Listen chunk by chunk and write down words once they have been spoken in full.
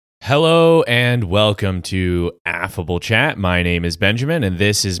Hello and welcome to Affable Chat. My name is Benjamin and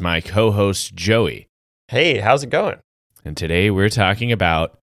this is my co-host Joey. Hey, how's it going? And today we're talking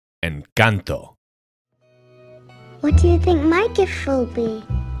about Encanto. What do you think my gift will be?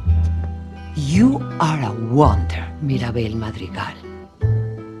 You are a wonder, Mirabel Madrigal.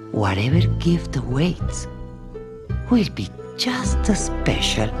 Whatever gift awaits will be just as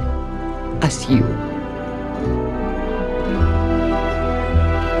special as you.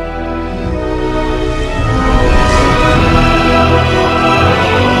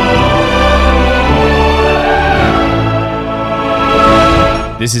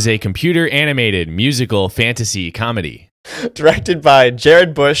 This is a computer-animated musical fantasy comedy. Directed by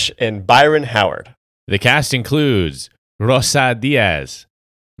Jared Bush and Byron Howard. The cast includes Rosa Diaz,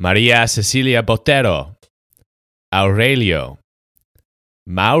 Maria Cecilia Botero, Aurelio,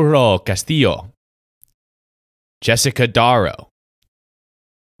 Mauro Castillo, Jessica Darrow,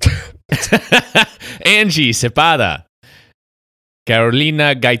 Angie Cepada,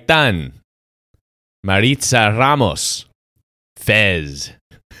 Carolina Gaitan, Maritza Ramos, Fez,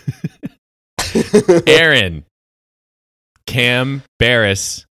 Aaron, Cam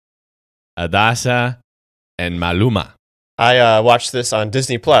Barris, Adasa, and Maluma. I watched this on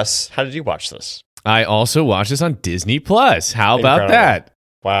Disney Plus. How did you watch this? I also watched this on Disney Plus. How about Incredible. that?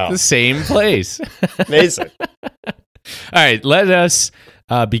 Wow. The same place. Amazing. All right, let us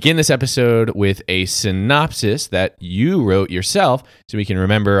begin this episode with a synopsis that you wrote yourself so we can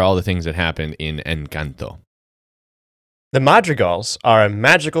remember all the things that happened in Encanto. The Madrigals are a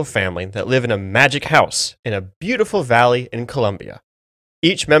magical family that live in a magic house in a beautiful valley in Colombia.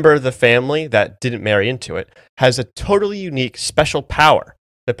 Each member of the family that didn't marry into it has a totally unique special power.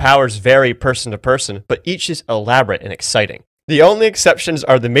 The powers vary person to person, but each is elaborate and exciting. The only exceptions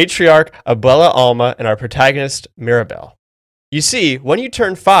are the matriarch Abuela Alma and our protagonist Mirabel. You see, when you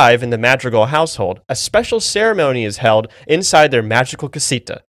turn 5 in the Madrigal household, a special ceremony is held inside their magical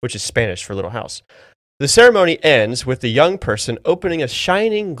casita, which is Spanish for little house. The ceremony ends with the young person opening a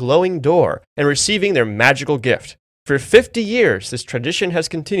shining, glowing door and receiving their magical gift. For 50 years, this tradition has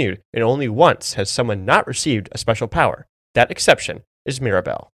continued, and only once has someone not received a special power. That exception is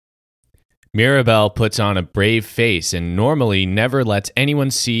Mirabel. Mirabel puts on a brave face and normally never lets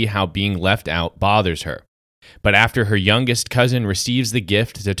anyone see how being left out bothers her. But after her youngest cousin receives the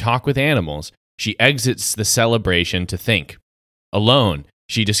gift to talk with animals, she exits the celebration to think. Alone,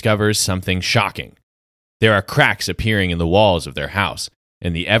 she discovers something shocking. There are cracks appearing in the walls of their house,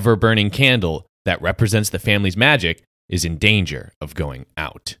 and the ever-burning candle that represents the family's magic is in danger of going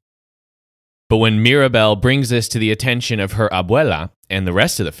out. But when Mirabel brings this to the attention of her abuela and the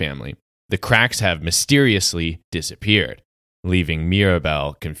rest of the family, the cracks have mysteriously disappeared, leaving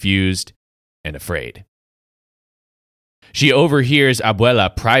Mirabel confused and afraid. She overhears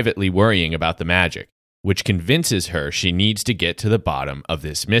abuela privately worrying about the magic, which convinces her she needs to get to the bottom of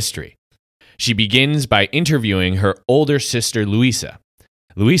this mystery. She begins by interviewing her older sister, Luisa.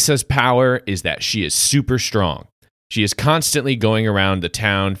 Luisa's power is that she is super strong. She is constantly going around the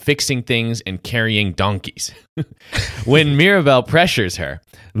town, fixing things and carrying donkeys. When Mirabel pressures her,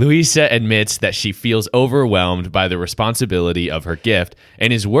 Luisa admits that she feels overwhelmed by the responsibility of her gift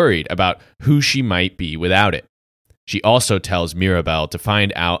and is worried about who she might be without it. She also tells Mirabel to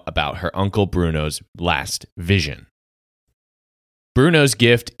find out about her Uncle Bruno's last vision. Bruno's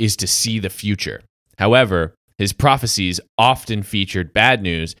gift is to see the future. However, his prophecies often featured bad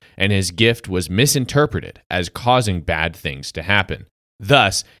news, and his gift was misinterpreted as causing bad things to happen.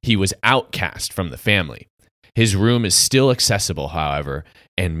 Thus, he was outcast from the family. His room is still accessible, however,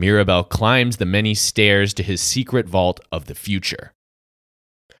 and Mirabel climbs the many stairs to his secret vault of the future.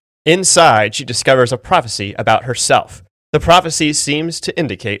 Inside, she discovers a prophecy about herself. The prophecy seems to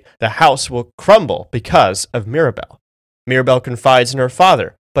indicate the house will crumble because of Mirabel. Mirabel confides in her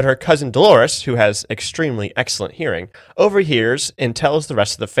father, but her cousin Dolores, who has extremely excellent hearing, overhears and tells the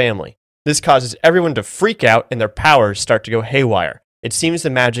rest of the family. This causes everyone to freak out and their powers start to go haywire. It seems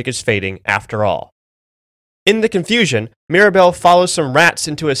the magic is fading after all. In the confusion, Mirabel follows some rats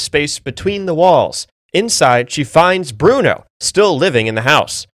into a space between the walls. Inside, she finds Bruno, still living in the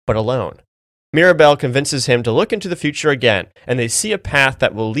house, but alone. Mirabel convinces him to look into the future again, and they see a path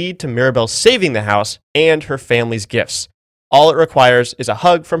that will lead to Mirabel saving the house and her family's gifts. All it requires is a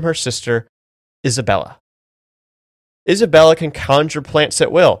hug from her sister, Isabella. Isabella can conjure plants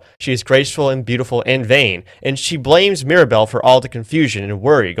at will. She is graceful and beautiful and vain, and she blames Mirabel for all the confusion and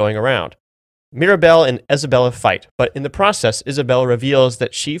worry going around. Mirabel and Isabella fight, but in the process, Isabella reveals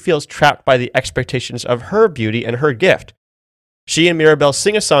that she feels trapped by the expectations of her beauty and her gift. She and Mirabel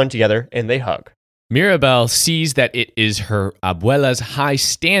sing a song together, and they hug. Mirabel sees that it is her abuela's high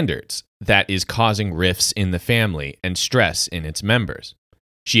standards that is causing rifts in the family and stress in its members.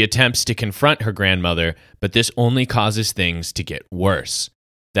 She attempts to confront her grandmother, but this only causes things to get worse.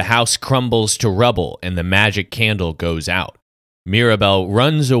 The house crumbles to rubble and the magic candle goes out. Mirabel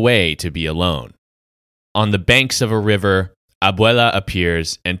runs away to be alone. On the banks of a river, Abuela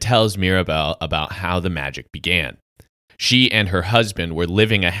appears and tells Mirabel about how the magic began. She and her husband were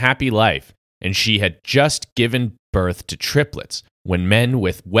living a happy life, and she had just given birth to triplets when men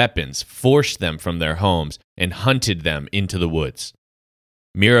with weapons forced them from their homes and hunted them into the woods.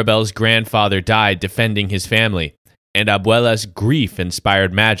 Mirabel's grandfather died defending his family, and Abuela's grief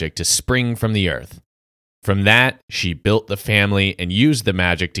inspired magic to spring from the earth. From that, she built the family and used the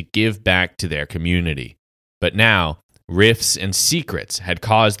magic to give back to their community. But now, rifts and secrets had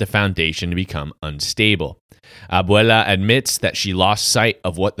caused the foundation to become unstable. Abuela admits that she lost sight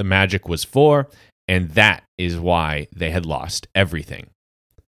of what the magic was for, and that is why they had lost everything.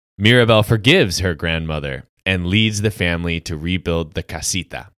 Mirabel forgives her grandmother and leads the family to rebuild the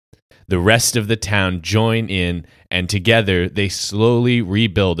casita. The rest of the town join in, and together they slowly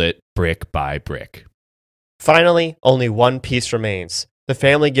rebuild it brick by brick. Finally, only one piece remains. The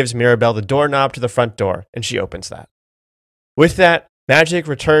family gives Mirabel the doorknob to the front door, and she opens that. With that, magic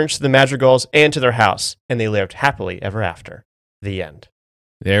returns to the Madrigals and to their house, and they lived happily ever after. The end.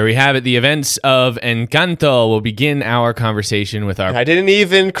 There we have it. The events of Encanto will begin our conversation with our... And I didn't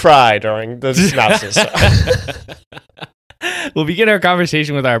even cry during the synopsis. We'll begin our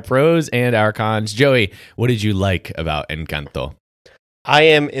conversation with our pros and our cons. Joey, what did you like about Encanto? I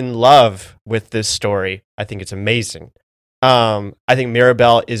am in love with this story. I think it's amazing. I think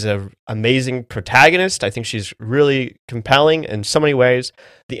Mirabel is an amazing protagonist. I think she's really compelling in so many ways.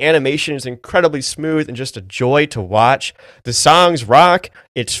 The animation is incredibly smooth and just a joy to watch. The songs rock.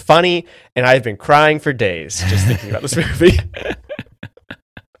 It's funny. And I've been crying for days just thinking about this movie.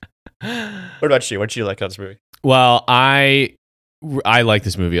 What about you? What did you like about this movie? Well, I like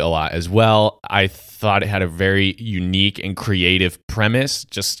this movie a lot as well. I thought it had a very unique and creative premise.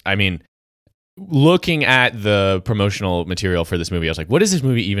 Looking at the promotional material for this movie, I was like, what is this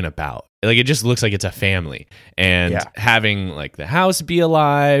movie even about? Like, it just looks like it's a family, and having like the house be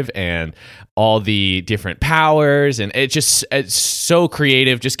alive and all the different powers, and it's so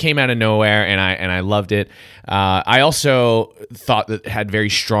creative, just came out of nowhere, and I loved it. I also thought that it had very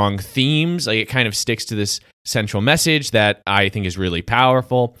strong themes. Like, it kind of sticks to this central message that I think is really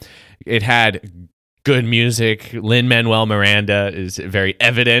powerful. It had good music. Lin-Manuel Miranda is very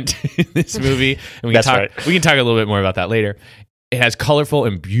evident in this movie. And we can talk a little bit more about that later. It has colorful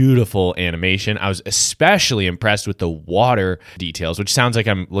and beautiful animation. I was especially impressed with the water details, which sounds like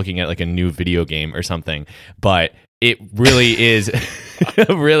I'm looking at like a new video game or something, but it really is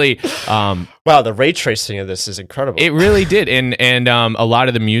really wow, the ray tracing of this is incredible. It really did. And a lot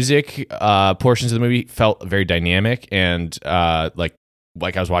of the music portions of the movie felt very dynamic and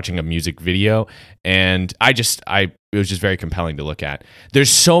like I was watching a music video, and it was just very compelling to look at. There's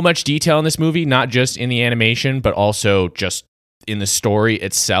so much detail in this movie, not just in the animation, but also just in the story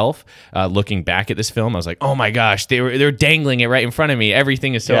itself. Looking back at this film, I was like, oh my gosh, they're dangling it right in front of me.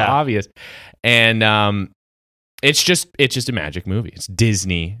 Everything is so obvious. And it's just a magic movie. It's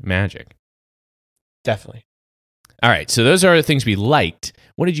Disney magic. Definitely. All right, so those are the things we liked.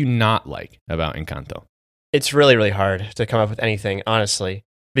 What did you not like about Encanto? It's really, really hard to come up with anything, honestly,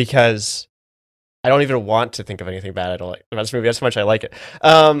 because I don't even want to think of anything bad I don't like about this movie. That's how much I like it.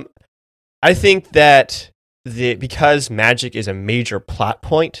 I think that because magic is a major plot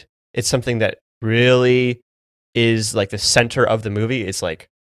point, it's something that really is like the center of the movie. It's like,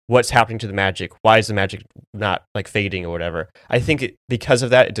 what's happening to the magic? Why is the magic not like fading or whatever? I think because of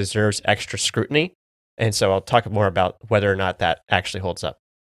that, it deserves extra scrutiny. And so I'll talk more about whether or not that actually holds up.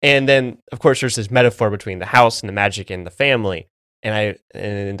 And then, of course, there's this metaphor between the house and the magic and the family.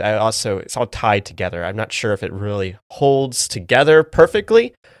 And I also, it's all tied together. I'm not sure if it really holds together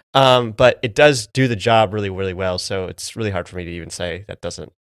perfectly, but it does do the job really, really well. So it's really hard for me to even say that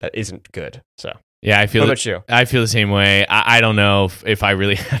isn't good. So yeah, I feel. What about you? I feel the same way. I don't know if I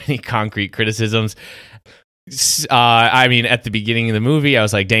really have any concrete criticisms. At the beginning of the movie, I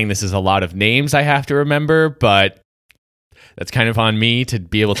was like, dang, this is a lot of names I have to remember, but that's kind of on me to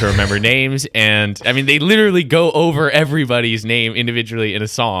be able to remember names. And I mean, they literally go over everybody's name individually in a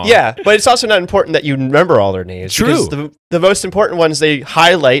song. Yeah, but it's also not important that you remember all their names. True. Because the most important ones they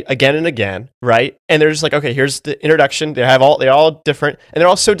highlight again and again, right? And they're just like, okay, here's the introduction. They're all different. And they're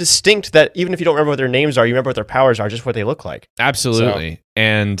all so distinct that even if you don't remember what their names are, you remember what their powers are, just what they look like. Absolutely. So.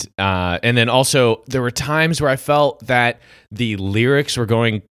 And then also there were times where I felt that the lyrics were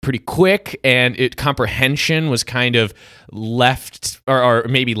going pretty quick, and comprehension was kind of left or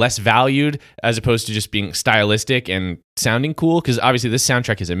maybe less valued as opposed to just being stylistic and sounding cool, because obviously this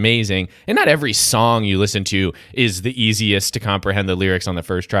soundtrack is amazing, and not every song you listen to is the easiest to comprehend the lyrics on the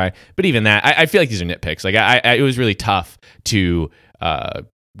first try, but even that, I feel like these are nitpicks. Like it was really tough to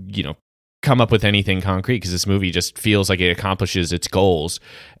come up with anything concrete, because this movie just feels like it accomplishes its goals.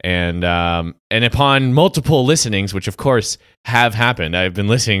 And upon multiple listenings, which of course have happened, I've been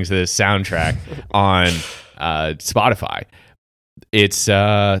listening to this soundtrack on Spotify.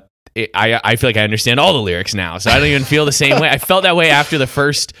 I feel like I understand all the lyrics now, so I don't even feel the same way. I felt that way after the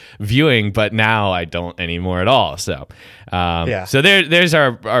first viewing, but now I don't anymore at all. So, So there's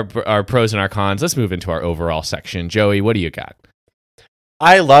our pros and our cons. Let's move into our overall section. Joey, what do you got?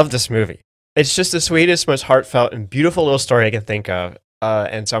 I love this movie. It's just the sweetest, most heartfelt, and beautiful little story I can think of.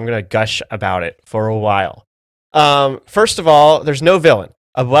 And so I'm going to gush about it for a while. First of all, there's no villain.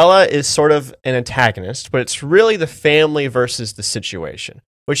 Abuela is sort of an antagonist, but it's really the family versus the situation,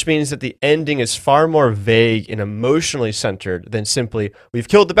 which means that the ending is far more vague and emotionally centered than simply, we've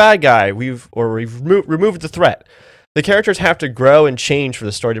killed the bad guy, we've removed the threat. The characters have to grow and change for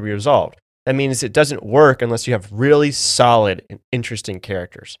the story to be resolved. That means it doesn't work unless you have really solid and interesting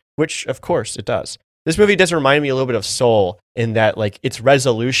characters, which, of course, it does. This movie does remind me a little bit of Soul in that, like, its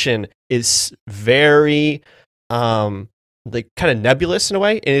resolution is very, kind of nebulous in a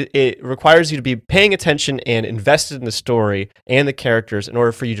way. It requires you to be paying attention and invested in the story and the characters in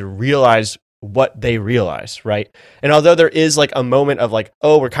order for you to realize what they realize, right? And although there is like a moment of like,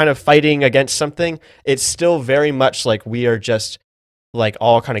 oh, we're kind of fighting against something, it's still very much like we are just like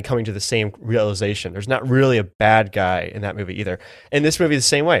all kind of coming to the same realization. There's not really a bad guy in that movie either. And this movie is the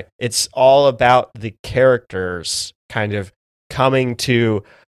same way. It's all about the characters kind of coming to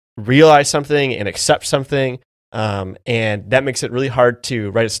realize something and accept something. And that makes it really hard to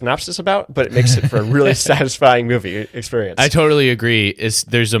write a synopsis about, but it makes it for a really satisfying movie experience. I totally agree.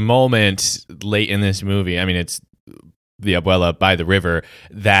 There's a moment late in this movie, I mean, it's the Abuela by the river,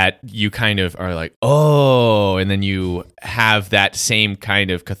 that you kind of are like, oh, and then you have that same kind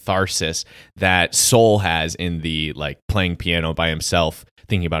of catharsis that Soul has in the like playing piano by himself,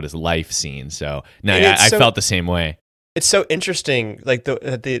 thinking about his life scene. So no, I felt the same way. It's so interesting, like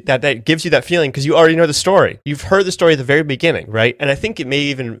that gives you that feeling because you already know the story. You've heard the story at the very beginning, right? And I think it may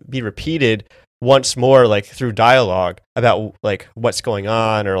even be repeated once more, like through dialogue about like what's going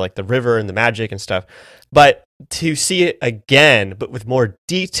on or like the river and the magic and stuff. But to see it again, but with more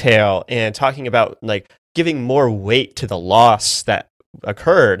detail and talking about like giving more weight to the loss that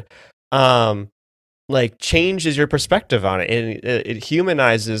occurred, like changes your perspective on it, and it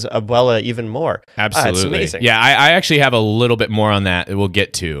humanizes Abuela even more. Absolutely, it's amazing. Yeah, I actually have a little bit more on that we'll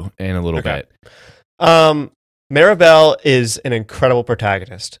get to in a little bit. Mirabel is an incredible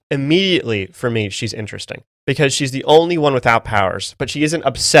protagonist. Immediately, for me, she's interesting because she's the only one without powers, but she isn't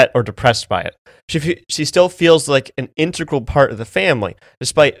upset or depressed by it. She still feels like an integral part of the family,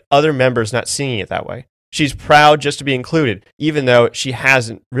 despite other members not seeing it that way. She's proud just to be included, even though she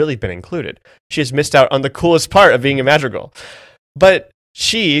hasn't really been included. She has missed out on the coolest part of being a madrigal. But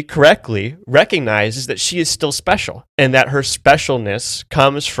she correctly recognizes that she is still special and that her specialness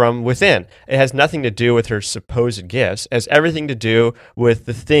comes from within. It has nothing to do with her supposed gifts. It has everything to do with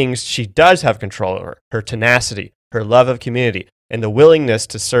the things she does have control over, her tenacity, her love of community, and the willingness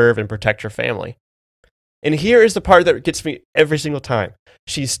to serve and protect her family. And here is the part that gets me every single time.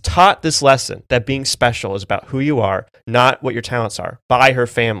 She's taught this lesson that being special is about who you are, not what your talents are, by her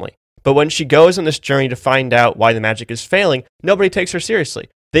family. But when she goes on this journey to find out why the magic is failing, nobody takes her seriously.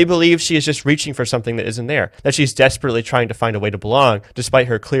 They believe she is just reaching for something that isn't there, that she's desperately trying to find a way to belong, despite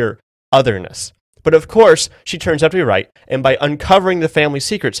her clear otherness. But of course, she turns out to be right, and by uncovering the family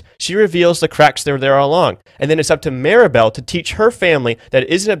secrets, she reveals the cracks that were there all along. And then it's up to Mirabel to teach her family that it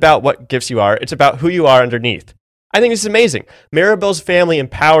isn't about what gifts you are, it's about who you are underneath. I think this is amazing. Mirabel's family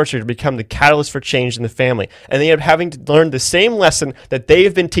empowers her to become the catalyst for change in the family, and they end up having to learn the same lesson that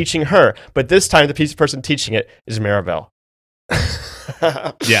they've been teaching her, but this time the person teaching it is Mirabel.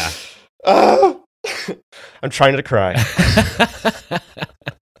 Yeah. I'm trying to cry.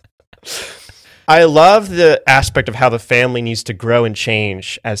 I love the aspect of how the family needs to grow and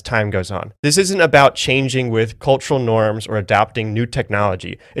change as time goes on. This isn't about changing with cultural norms or adopting new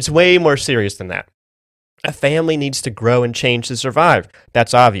technology. It's way more serious than that. A family needs to grow and change to survive.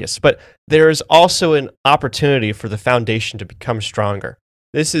 That's obvious. But there is also an opportunity for the foundation to become stronger.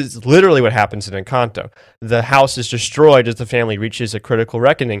 This is literally what happens in Encanto. The house is destroyed as the family reaches a critical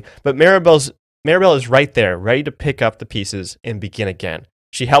reckoning, but Mirabel is right there, ready to pick up the pieces and begin again.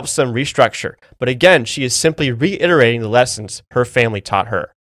 She helps them restructure, but again, she is simply reiterating the lessons her family taught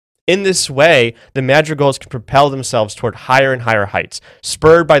her. In this way, the Madrigals can propel themselves toward higher and higher heights,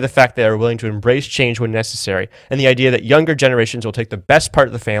 spurred by the fact they are willing to embrace change when necessary, and the idea that younger generations will take the best part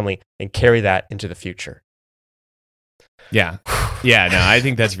of the family and carry that into the future. Yeah. Yeah, no, I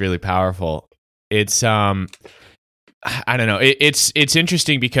think that's really powerful. It's I don't know. It's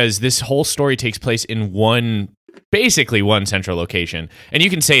interesting because this whole story takes place in basically one central location. And you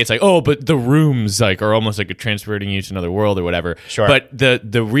can say it's like, oh, but the rooms like are almost like transporting you to another world or whatever. Sure. But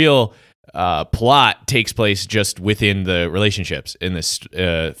the real plot takes place just within the relationships in this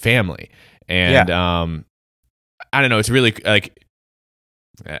family. And I don't know, it's really like,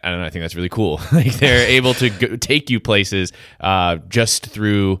 I don't know, I think that's really cool. Like they're able to take you places just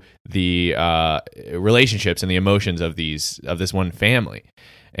through the relationships and the emotions of this one family.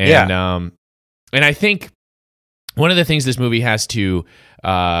 And and I think one of the things this movie has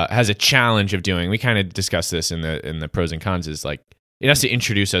a challenge of doing, we kind of discussed this in the pros and cons, is like it has to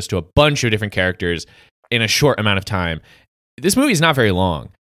introduce us to a bunch of different characters in a short amount of time. This movie is not very long.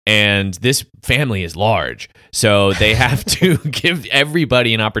 And this family is large, so they have to give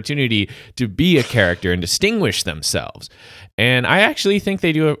everybody an opportunity to be a character and distinguish themselves. And I actually think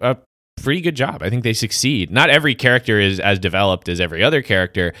they do a pretty good job. I think they succeed. Not every character is as developed as every other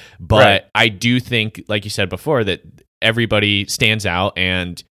character, but Right. I do think, like you said before, that everybody stands out.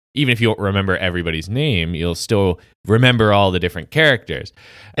 And even if you don't remember everybody's name, you'll still remember all the different characters.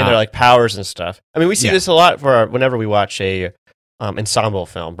 And they're like powers and stuff. I mean, we see Yeah. this a lot whenever we watch a ensemble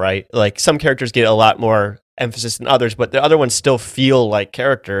film, right? Like some characters get a lot more emphasis than others, but the other ones still feel like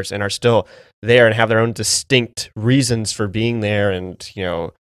characters and are still there and have their own distinct reasons for being there, and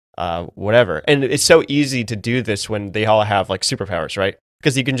whatever. And it's so easy to do this when they all have like superpowers, right?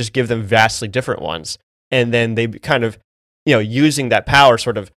 Because you can just give them vastly different ones, and then they kind of, using that power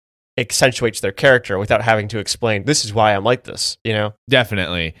sort of accentuates their character without having to explain, this is why I'm like this,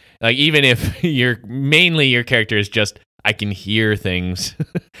 Definitely. Like even if your character is just, I can hear things.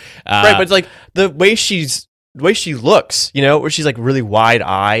 Right, but like the way she looks, where she's like really wide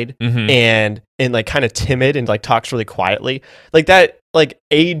eyed and like kind of timid and like talks really quietly, like that like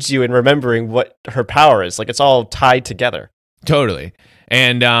aids you in remembering what her power is. Like it's all tied together. Totally.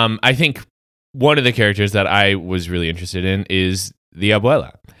 And I think one of the characters that I was really interested in is the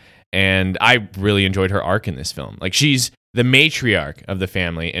abuela. And I really enjoyed her arc in this film. Like she's the matriarch of the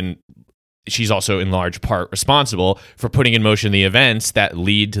family, and she's also in large part responsible for putting in motion the events that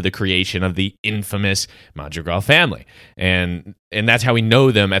lead to the creation of the infamous Madrigal family. And that's how we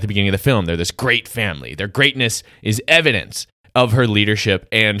know them at the beginning of the film. They're this great family. Their greatness is evidence of her leadership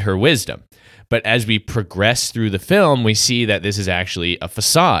and her wisdom. But as we progress through the film, we see that this is actually a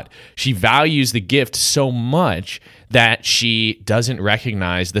facade. She values the gift so much that she doesn't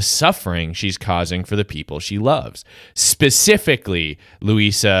recognize the suffering she's causing for the people she loves, specifically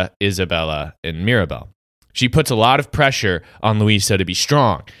Luisa, Isabella, and Mirabel. She puts a lot of pressure on Luisa to be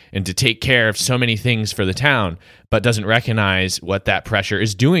strong and to take care of so many things for the town, but doesn't recognize what that pressure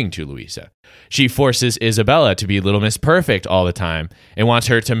is doing to Luisa. She forces Isabella to be Little Miss Perfect all the time and wants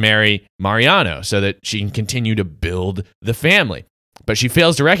her to marry Mariano so that she can continue to build the family. But she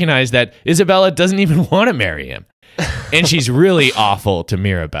fails to recognize that Isabella doesn't even want to marry him. And she's really awful to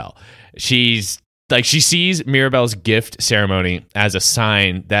Mirabel. She sees Mirabel's gift ceremony as a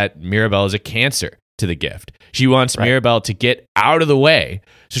sign that Mirabel is a cancer to the gift. She wants Mirabel to get out of the way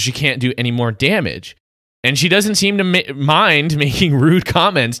so she can't do any more damage. And she doesn't seem to mind making rude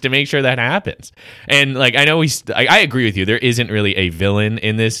comments to make sure that happens. And like, I know I agree with you. There isn't really a villain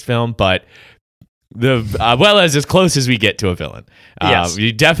in this film, but the abuela is as close as we get to a villain. Yes.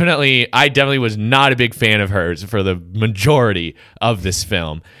 I definitely was not a big fan of hers for the majority of this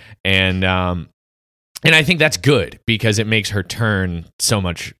film. And I think that's good because it makes her turn so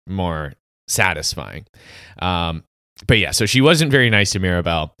much more satisfying. But yeah, so she wasn't very nice to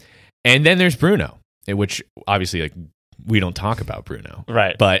Mirabel. And then there's Bruno, which obviously like we don't talk about Bruno.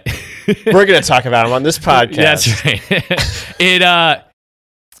 Right. But we're going to talk about him on this podcast. That's right.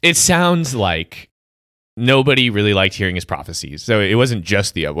 It sounds like nobody really liked hearing his prophecies. So it wasn't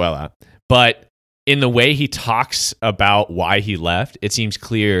just the abuela, but in the way he talks about why he left, it seems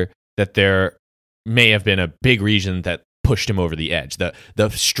clear that there may have been a big reason that pushed him over the edge. The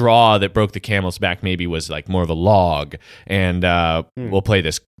straw that broke the camel's back maybe was like more of a log. And we'll play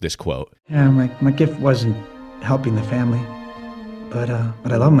this quote. Yeah, my gift wasn't helping the family, but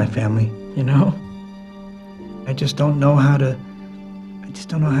I love my family, I just don't know how to.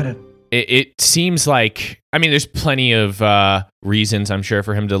 It seems like, I mean, there's plenty of reasons, I'm sure,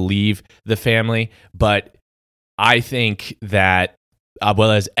 for him to leave the family, but I think that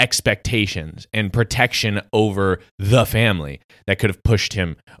Abuela's expectations and protection over the family that could have pushed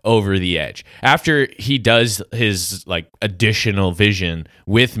him over the edge. After he does his like additional vision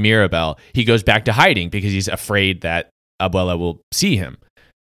with Mirabel, he goes back to hiding because he's afraid that Abuela will see him.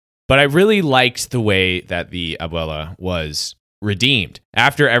 But I really liked the way that the Abuela was redeemed.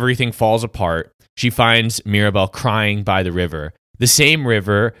 After everything falls apart, she finds Mirabel crying by the river, the same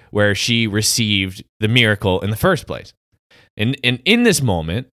river where she received the miracle in the first place. And in this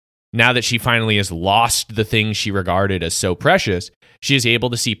moment, now that she finally has lost the thing she regarded as so precious, she is able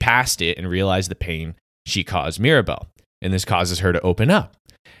to see past it and realize the pain she caused Mirabel. And this causes her to open up.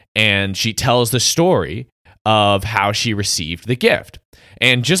 And she tells the story of how she received the gift.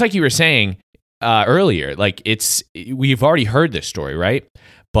 And just like you were saying earlier, like we've already heard this story, right?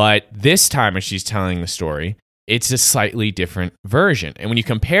 But this time as she's telling the story, it's a slightly different version. And when you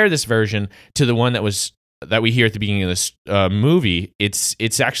compare this version to the one that we hear at the beginning of this movie,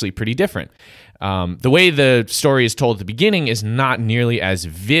 it's actually pretty different. The way the story is told at the beginning is not nearly as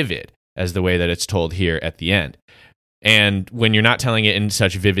vivid as the way that it's told here at the end. And when you're not telling it in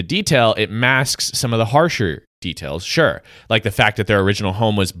such vivid detail, it masks some of the harsher details, sure. Like the fact that their original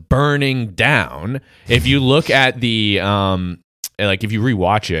home was burning down. If you look at the, if you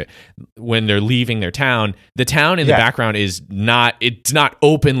rewatch it, when they're leaving their town, the town in the background it's not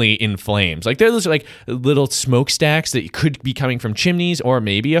openly in flames. Like there's like little smokestacks that could be coming from chimneys or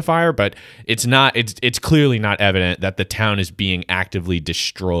maybe a fire, but it's clearly not evident that the town is being actively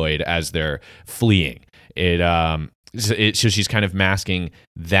destroyed as they're fleeing. So she's kind of masking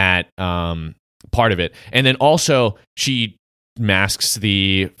that part of it. And then also she masks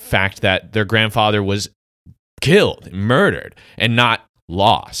the fact that their grandfather was killed, murdered, and not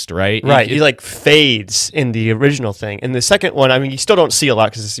lost, right? Right. He like fades in the original thing. In the second one, I mean, you still don't see a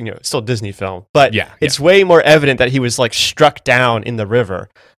lot because it's still a Disney film, but it's way more evident that he was like struck down in the river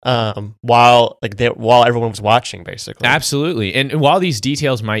while everyone was watching, basically. Absolutely. And while these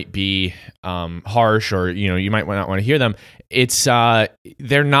details might be harsh, or you might not want to hear them, it's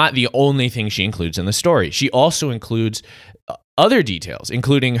they're not the only thing she includes in the story. She also includes other details,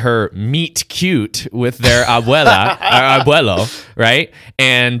 including her meet cute with their abuelo, right?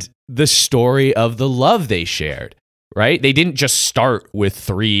 And the story of the love they shared, right? They didn't just start with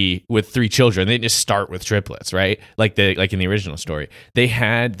three children. They didn't just start with triplets, right? Like in the original story. They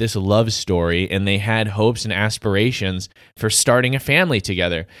had this love story, and they had hopes and aspirations for starting a family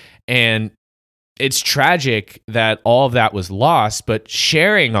together. And it's tragic that all of that was lost, but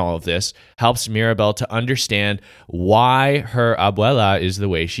sharing all of this helps Mirabel to understand why her abuela is the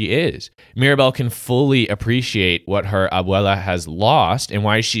way she is. Mirabel can fully appreciate what her abuela has lost and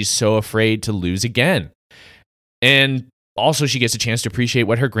why she's so afraid to lose again. And also she gets a chance to appreciate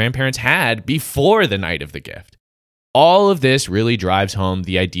what her grandparents had before the night of the gift. All of this really drives home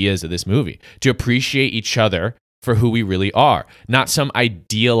the ideas of this movie, to appreciate each other for who we really are, not some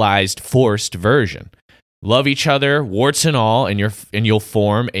idealized, forced version. Love each other, warts and all, and you'll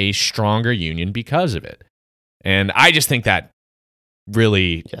form a stronger union because of it. And I just think that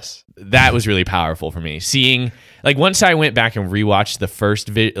really, that was really powerful for me. Seeing, like, once I went back and rewatched the first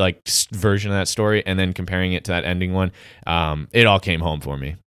version of that story, and then comparing it to that ending one, it all came home for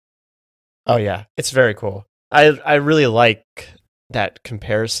me. Oh yeah, it's very cool. I really like that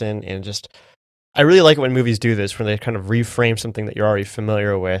comparison, and just I really like it when movies do this, when they kind of reframe something that you're already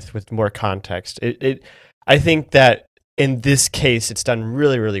familiar with more context. I think that in this case, it's done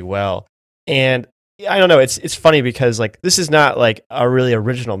really, really well. And I don't know, it's funny because like this is not like a really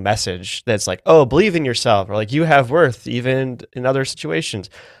original message that's like, oh, believe in yourself, or like you have worth even in other situations.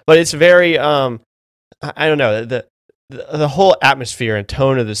 But it's very I don't know, the whole atmosphere and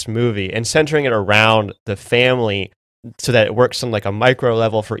tone of this movie, and centering it around the family, so that it works on like a micro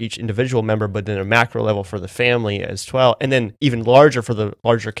level for each individual member, but then a macro level for the family as well, and then even larger for the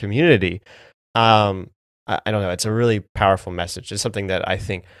larger community. I don't know. It's a really powerful message. It's something that I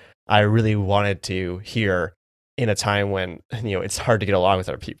think I really wanted to hear in a time when it's hard to get along with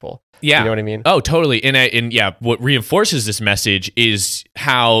other people. Yeah, you know what I mean? Oh, totally. And yeah, what reinforces this message is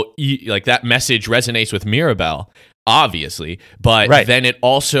how that message resonates with Mirabel, obviously, but then it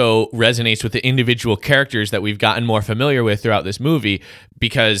also resonates with the individual characters that we've gotten more familiar with throughout this movie,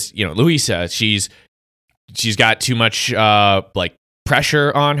 because Luisa, she's got too much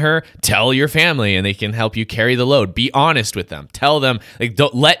pressure on her. Tell your family and they can help you carry the load. Be honest with them. Tell them,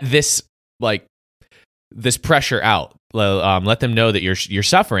 don't let this this pressure out. Let them know that you're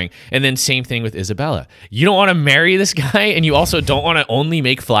suffering. And then same thing with Isabella. You don't want to marry this guy, and you also don't want to only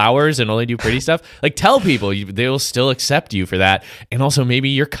make flowers and only do pretty stuff. Like, tell people they will still accept you for that. And also maybe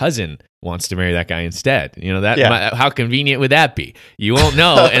your cousin wants to marry that guy instead. You know, how convenient would that be? You won't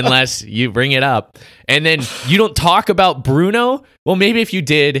know unless you bring it up. And then you don't talk about Bruno. Well, maybe if you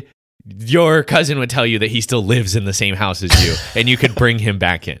did, your cousin would tell you that he still lives in the same house as you, and you could bring him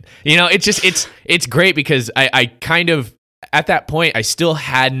back in. You know, it's great because I kind of, at that point, I still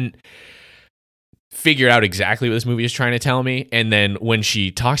hadn't figured out exactly what this movie is trying to tell me. And then when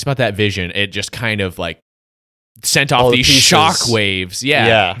she talks about that vision, it just kind of like sent off these shock waves.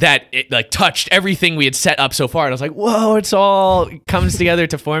 Yeah. That it like touched everything we had set up so far. And I was like, whoa, it comes together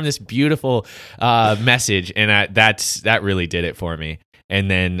to form this beautiful message. And that really did it for me. And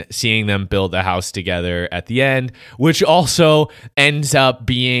then seeing them build the house together at the end, which also ends up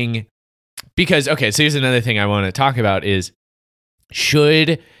being, because, okay, so here's another thing I want to talk about is,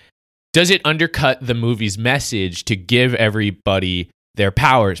 does it undercut the movie's message to give everybody their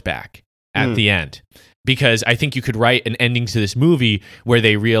powers back at the end? Because I think you could write an ending to this movie where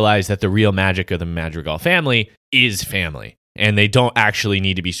they realize that the real magic of the Madrigal family is family. And they don't actually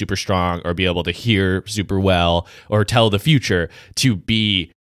need to be super strong or be able to hear super well or tell the future to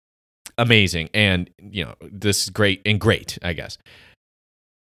be amazing. And, you know, this is great, I guess.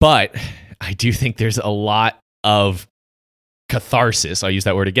 But I do think there's a lot of catharsis, I'll use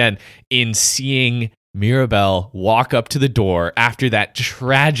that word again, in seeing Mirabel walk up to the door after that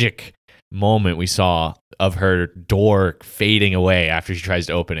tragic moment we saw of her door fading away after she tries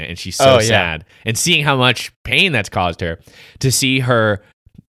to open it, and she's so sad, and seeing how much pain that's caused her, to see her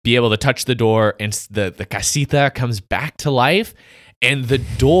be able to touch the door and the casita comes back to life, and the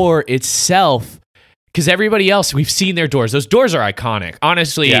door itself, because everybody else, we've seen their doors, those doors are iconic,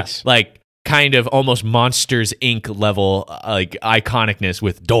 honestly. Like kind of almost Monsters Inc. level like iconicness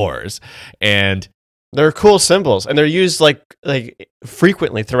with doors, and they're cool symbols, and they're used like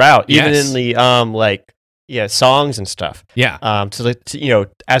frequently throughout, even in the songs and stuff. To you know,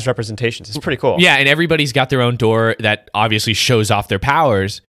 as representations. It's pretty cool. Yeah, and everybody's got their own door that obviously shows off their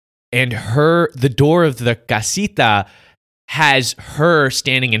powers. And the door of the casita has her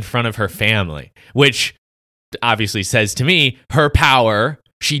standing in front of her family, which obviously says to me her power.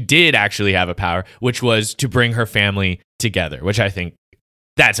 She did actually have a power, which was to bring her family together, which I think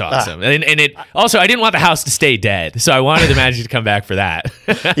that's awesome. And it also, I didn't want the house to stay dead, so I wanted the magic to come back for that.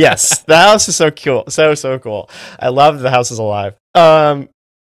 Yes, the house is so cool. So cool. I love the house is alive.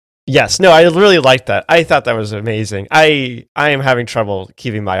 Yes, no, I really liked that. I thought that was amazing. I am having trouble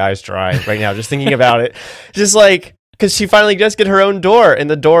keeping my eyes dry right now, just thinking about it. Just like, because she finally does get her own door, and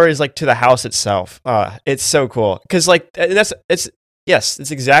the door is like to the house itself. It's so cool. Because like, and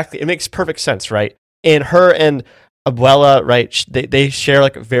it's exactly, it makes perfect sense, right? And her and Abuela, right, they share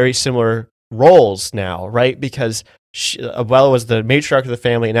like very similar roles now, right? Because Abuela was the matriarch of the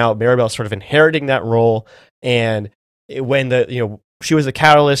family, and now Mirabel's sort of inheriting that role. And when she was the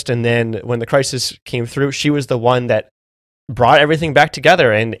catalyst, and then when the crisis came through, she was the one that brought everything back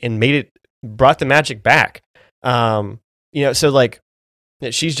together and brought the magic back. So like,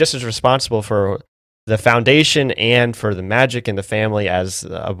 she's just as responsible for the foundation and for the magic in the family as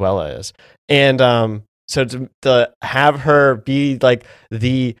Abuela is. And so to have her be like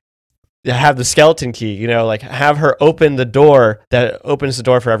have the skeleton key, like have her open the door that opens the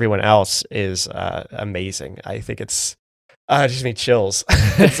door for everyone else is amazing. I think it's just me chills.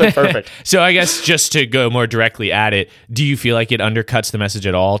 It's so perfect. So I guess just to go more directly at it, do you feel like it undercuts the message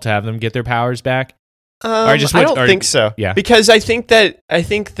at all to have them get their powers back? I don't think so. Yeah, because I think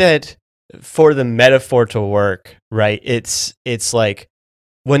that for the metaphor to work, right, it's like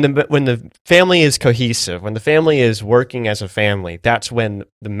when the family is cohesive, when the family is working as a family, that's when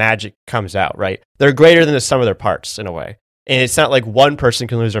the magic comes out, right? They're greater than the sum of their parts in a way. And it's not like one person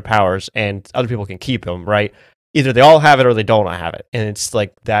can lose their powers and other people can keep them, right? Either they all have it or they don't have it. And it's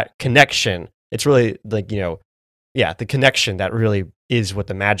like that connection. It's really like, the connection that really is what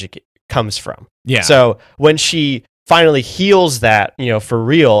the magic comes from. Yeah. So when she finally heals that, for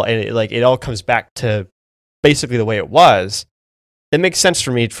real, and it all comes back to basically the way it was, it makes sense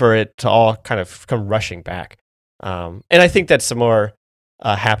for me for it to all kind of come rushing back. And I think that's a more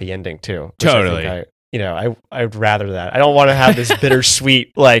happy ending too. Totally. I'd rather that. I don't want to have this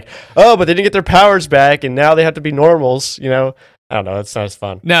bittersweet, like, oh, but they didn't get their powers back and now they have to be normals, I don't know. That's not as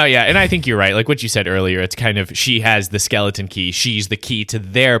fun. No, yeah. And I think you're right. Like what you said earlier, it's kind of, she has the skeleton key. She's the key to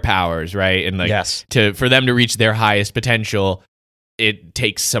their powers, right? And like, yes. For them to reach their highest potential, it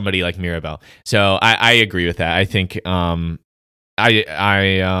takes somebody like Mirabel. So I agree with that. I think,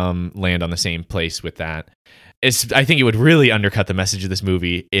 I land on the same place with that. I think it would really undercut the message of this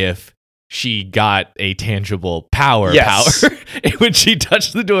movie if she got a tangible power. Yes. And when she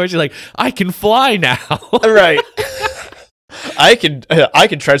touched the door, she's like, I can fly now. Right. I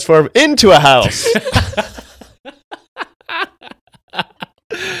can transform into a house.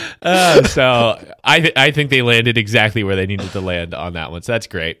 So I think they landed exactly where they needed to land on that one. So that's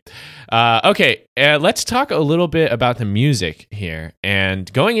great. Okay, let's talk a little bit about the music here.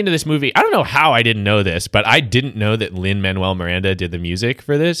 And going into this movie, I don't know how I didn't know this, but I didn't know that Lin-Manuel Miranda did the music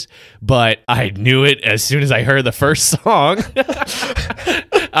for this, but I knew it as soon as I heard the first song.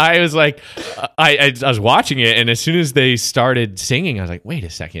 I was like, I was watching it, and as soon as they started singing, I was like, wait a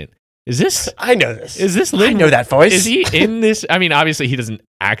second. Is this? I know this. Is this I know that voice. Is he in this? I mean, obviously he doesn't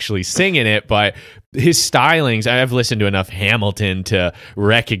actually sing in it, but his stylings, I've listened to enough Hamilton to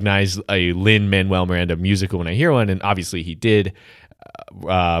recognize a Lin-Manuel Miranda musical when I hear one, and obviously he did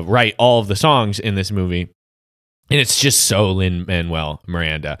write all of the songs in this movie. And it's just so Lin-Manuel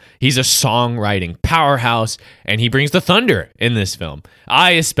Miranda. He's a songwriting powerhouse, and he brings the thunder in this film.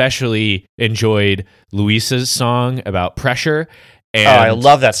 I especially enjoyed Luisa's song about pressure. And, I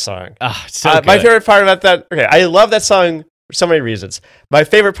love that song. So my favorite part about that, okay, I love that song for so many reasons. My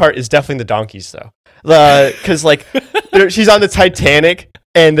favorite part is definitely the donkeys, though. Because, like, she's on the Titanic,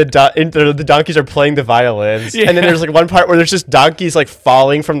 and the donkeys are playing the violins. Yeah. And then there's, like, one part where there's just donkeys, like,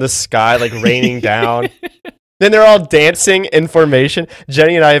 falling from the sky, like, raining down. Then they're all dancing in formation.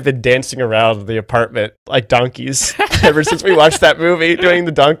 Jenny and I have been dancing around the apartment like donkeys ever since we watched that movie, doing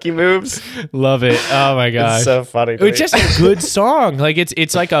the donkey moves. Love it. Oh my gosh. It's so funny. It's just a good song. Like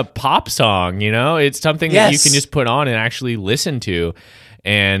it's like a pop song, you know? It's something that you can just put on and actually listen to.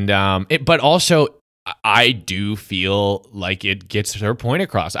 And but also I do feel like it gets her point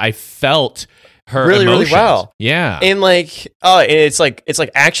across. I felt her really emotions. Really well. Yeah. And like and it's like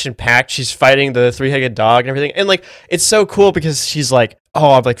action packed. She's fighting the three-headed dog and everything. And like it's so cool because she's like,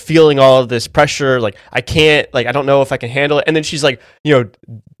 oh, I'm like feeling all of this pressure, like I can't, like I don't know if I can handle it. And then she's like, you know,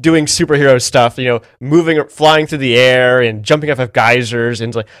 doing superhero stuff, you know, flying through the air and jumping off of geysers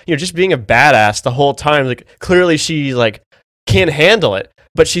and like, you know, just being a badass the whole time. Like clearly she like can't handle it,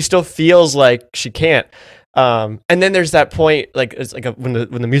 but she still feels like she can't. And then there's that point, like it's like when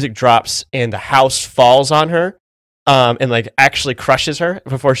the music drops and the house falls on her, and like actually crushes her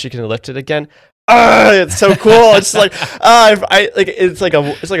before she can lift it again. It's so cool. It's like it's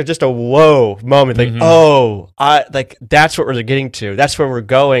like just a whoa moment. Like like that's what we're getting to. That's where we're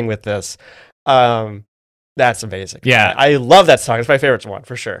going with this. That's amazing. Yeah, I love that song. It's my favorite one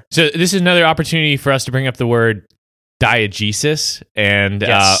for sure. So this is another opportunity for us to bring up the word diegesis, and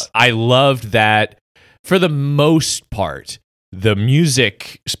I loved that. For the most part, the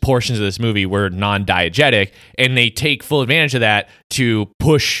music portions of this movie were non-diegetic, and they take full advantage of that to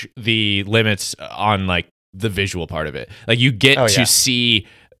push the limits on like the visual part of it. Like you get to see,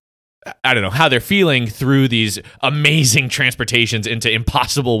 I don't know, how they're feeling through these amazing transportations into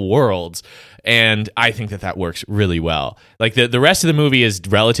impossible worlds. And I think that works really well. Like the rest of the movie is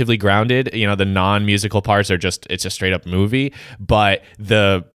relatively grounded. You know, the non-musical parts are it's a straight up movie, but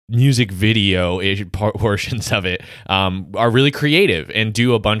the music video portions of it are really creative and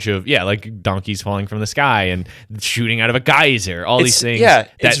do a bunch of like donkeys falling from the sky and shooting out of a geyser, these things.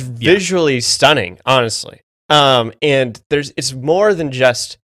 It's visually stunning, honestly. And it's more than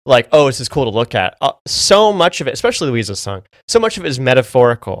just like, oh, this is cool to look at. So much of it, especially Louisa's song, so much of it is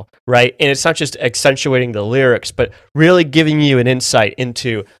metaphorical, right? And it's not just accentuating the lyrics, but really giving you an insight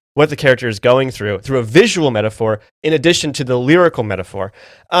into what the character is going through a visual metaphor in addition to the lyrical metaphor.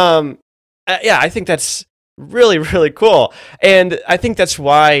 I think that's really, really cool. And I think that's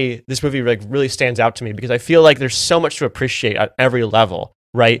why this movie like really stands out to me, because I feel like there's so much to appreciate at every level,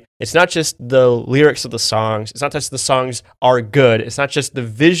 right? It's not just the lyrics of the songs. It's not just the songs are good. It's not just the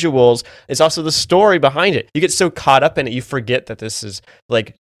visuals. It's also the story behind it. You get so caught up in it, you forget that this is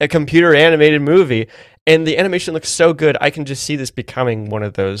like a computer animated movie. And the animation looks so good. I can just see this becoming one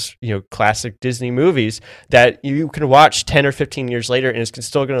of those, you know, classic Disney movies that you can watch 10 or 15 years later and it's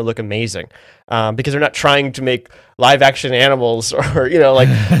still going to look amazing, because they're not trying to make live action animals or, you know, like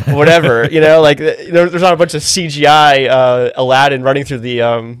whatever, you know, like there's not a bunch of CGI Aladdin running through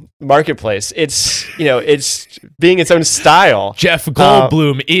the marketplace. It's, you know, it's being its own style. Jeff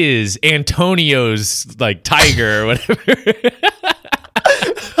Goldblum is Antonio's like tiger or whatever.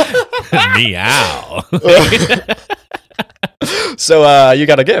 Meow. So you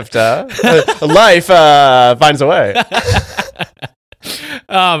got a gift, life finds a way.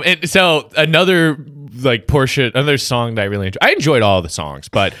 And so another like portion, another song that I really enjoyed. I enjoyed all of the songs,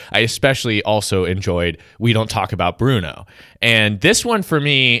 but I especially also enjoyed "We Don't Talk About Bruno." And this one for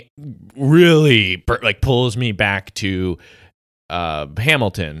me really like pulls me back to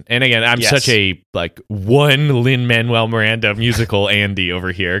Hamilton. And again, I'm such a like one Lin-Manuel Miranda musical Andy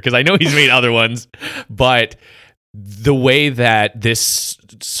over here, because I know he's made other ones, but the way that this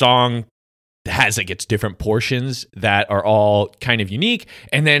song has like its different portions that are all kind of unique,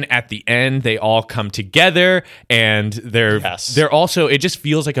 and then at the end they all come together, and they're also, it just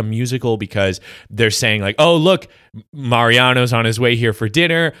feels like a musical because they're saying like, oh look, Mariano's on his way here for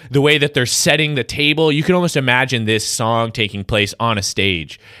dinner. The way that they're setting the table, you can almost imagine this song taking place on a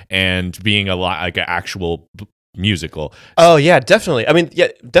stage and being a lot like an actual musical. Oh yeah, definitely. I mean, yeah,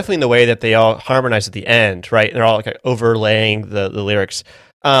 definitely in the way that they all harmonize at the end, right? They're all like overlaying the lyrics.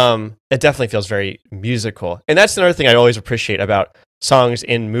 It definitely feels very musical. And that's another thing I always appreciate about songs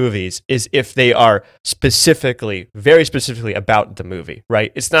in movies is if they are very specifically about the movie,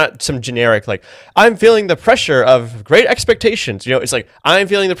 right? It's not some generic, like, I'm feeling the pressure of great expectations. You know, it's like, I'm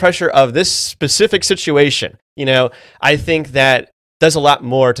feeling the pressure of this specific situation. You know, I think that does a lot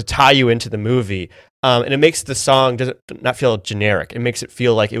more to tie you into the movie. And it makes the song not feel generic. It makes it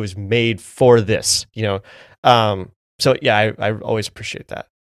feel like it was made for this, you know? So yeah, I always appreciate that.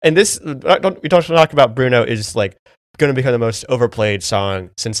 And this, we don't talk about Bruno, is like going to become the most overplayed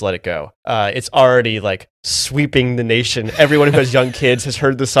song since Let It Go. It's already like sweeping the nation. Everyone who has young kids has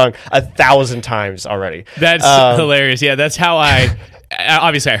heard the song 1,000 times already. That's hilarious. Yeah, that's how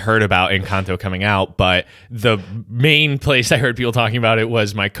obviously I heard about Encanto coming out, but the main place I heard people talking about it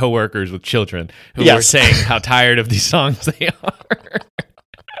was my coworkers with children who were saying how tired of these songs they are.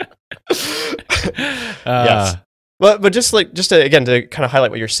 Yes. But just to kind of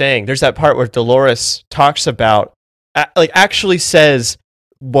highlight what you're saying, there's that part where Dolores talks about, like, actually says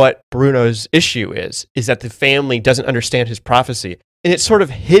what Bruno's issue is that the family doesn't understand his prophecy. And it's sort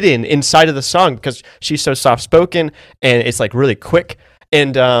of hidden inside of the song because she's so soft-spoken and it's like really quick.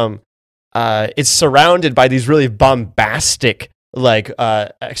 And it's surrounded by these really bombastic like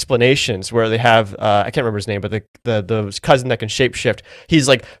explanations where they have I can't remember his name, but the cousin that can shapeshift, he's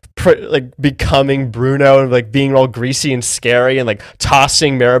like becoming Bruno and like being all greasy and scary and like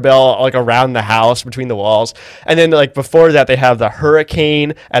tossing Mirabel like around the house between the walls. And then like before that they have the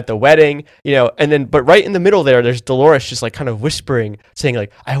hurricane at the wedding, you know, and then but right in the middle there's Dolores just like kind of whispering, saying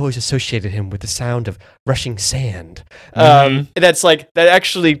like, I always associated him with the sound of rushing sand. And that's like, that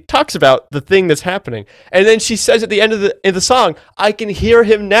actually talks about the thing that's happening. And then she says at the end of the song, I can hear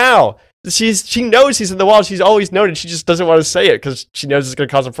him now. She knows he's in the wall. She's always known it. She just doesn't want to say it because she knows it's going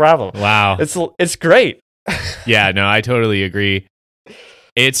to cause a problem. Wow. It's great. Yeah, no, I totally agree.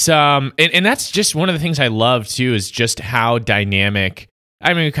 It's and that's just one of the things I love too, is just how dynamic.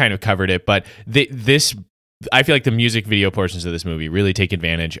 I mean, we kind of covered it, but I feel like the music video portions of this movie really take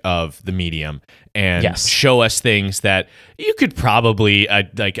advantage of the medium and show us things that you could probably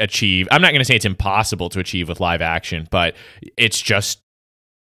like achieve. I'm not going to say it's impossible to achieve with live action, but it's just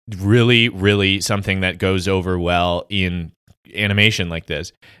really, really something that goes over well in animation like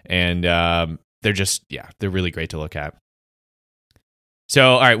this. And they're really great to look at.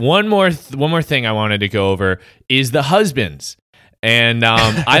 So, all right, one more thing I wanted to go over is the husbands. And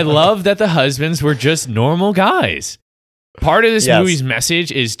I love that the husbands were just normal guys. Part of this movie's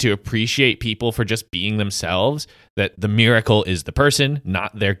message is to appreciate people for just being themselves, that the miracle is the person,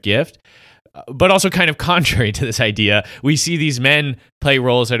 not their gift. But also kind of contrary to this idea, we see these men play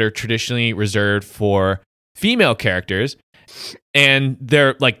roles that are traditionally reserved for female characters, and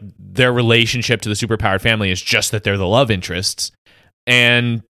their relationship to the superpowered family is just that they're the love interests.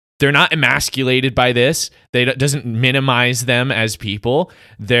 And they're not emasculated by this. It doesn't minimize them as people.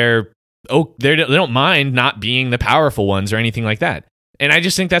 They don't mind not being the powerful ones or anything like that. And I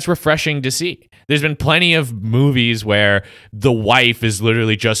just think that's refreshing to see. There's been plenty of movies where the wife is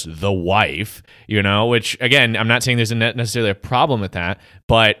literally just the wife, you know, which, again, I'm not saying there's necessarily a problem with that,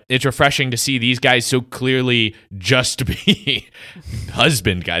 but it's refreshing to see these guys so clearly just be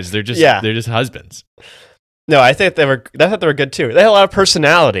husband guys. They're just husbands. No, I thought they were good too. They had a lot of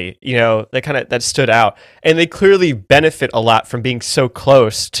personality, you know, that stood out, and they clearly benefit a lot from being so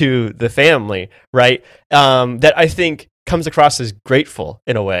close to the family, right? That I think comes across as grateful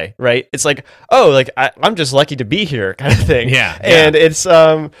in a way, right? It's like, oh, like I'm just lucky to be here, kind of thing. Yeah. And it's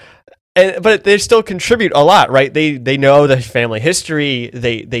but they still contribute a lot, right? They know the family history,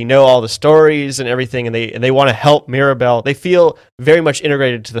 they know all the stories and everything, and they want to help Mirabel. They feel very much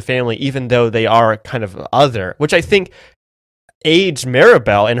integrated to the family, even though they are kind of other, which I think aids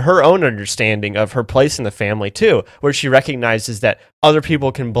Mirabelle in her own understanding of her place in the family too, where she recognizes that other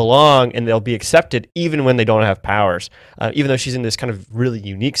people can belong and they'll be accepted even when they don't have powers. Even though she's in this kind of really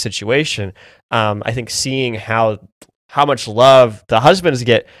unique situation, I think seeing how much love the husbands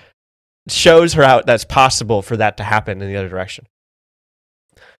get shows her how that's possible for that to happen in the other direction.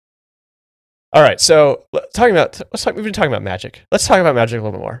 All right, so we've been talking about magic. Let's talk about magic a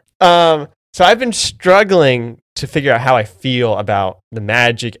little bit more. So I've been struggling to figure out how I feel about the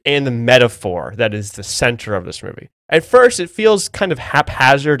magic and the metaphor that is the center of this movie. At first, it feels kind of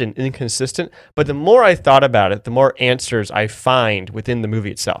haphazard and inconsistent, but the more I thought about it, the more answers I find within the movie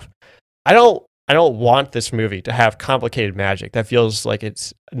itself. I don't want this movie to have complicated magic that feels like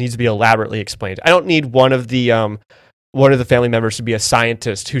it needs to be elaborately explained. I don't need one of the family members to be a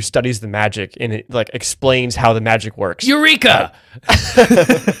scientist who studies the magic and it like explains how the magic works. Eureka!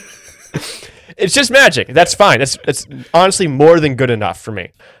 It's just magic. That's fine. It's honestly more than good enough for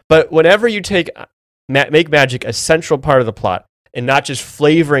me. But whenever you make magic a central part of the plot and not just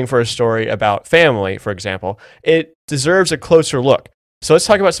flavoring for a story about family, for example, it deserves a closer look. So let's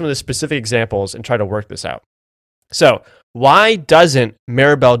talk about some of the specific examples and try to work this out. So why doesn't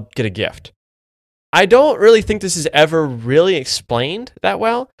Mirabelle get a gift? I don't really think this is ever really explained that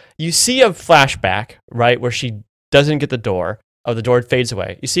well. You see a flashback, right, where she doesn't get the door. Oh, the door fades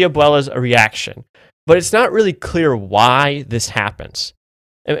away. You see Abuela's reaction, but it's not really clear why this happens.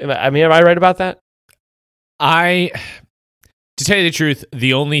 Am I right about that? To tell you the truth,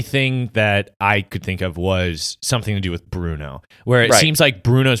 the only thing that I could think of was something to do with Bruno, where it seems like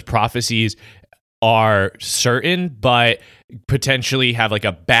Bruno's prophecies are certain, but potentially have like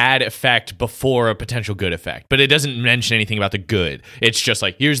a bad effect before a potential good effect. But it doesn't mention anything about the good. It's just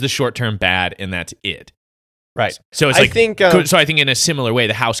like, here's the short-term bad, and that's it. Right. So it's like, so I think in a similar way,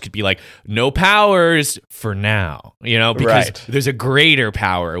 the house could be like, no powers for now, because there's a greater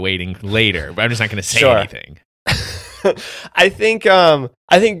power awaiting later. But I'm just not going to say anything. I think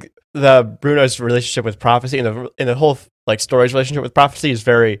the Bruno's relationship with prophecy and the whole like story's relationship with prophecy is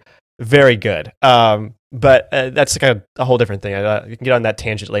very, very good. But that's kind of a whole different thing. You can get on that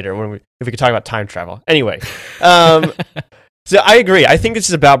tangent later if we could talk about time travel. Anyway. So I agree. I think this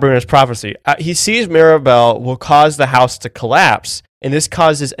is about Bruno's prophecy. He sees Mirabelle will cause the house to collapse, and this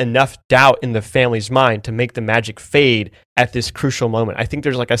causes enough doubt in the family's mind to make the magic fade at this crucial moment. I think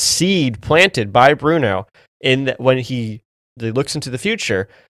there's like a seed planted by Bruno when he looks into the future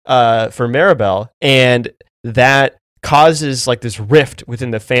for Mirabelle, and that causes like this rift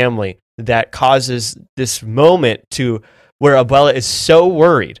within the family that causes this moment to where Abuela is so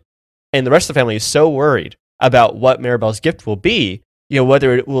worried, and the rest of the family is so worried about what Mirabelle's gift will be,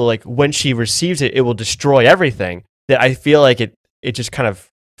 whether it will, like, when she receives it, it will destroy everything, that I feel like it just kind of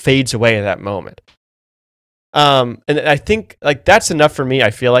fades away at that moment. And I think, like, that's enough for me, I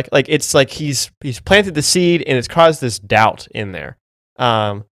feel like. Like, it's like he's planted the seed, and it's caused this doubt in there.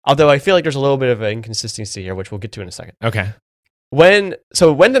 Although I feel like there's a little bit of an inconsistency here, which we'll get to in a second. Okay. When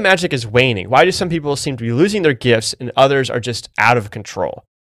the magic is waning, why do some people seem to be losing their gifts, and others are just out of control?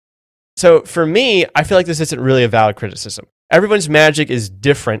 So for me, I feel like this isn't really a valid criticism. Everyone's magic is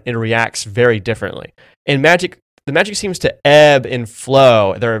different and reacts very differently. And the magic seems to ebb and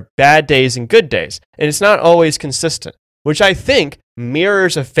flow. There are bad days and good days, and it's not always consistent, which I think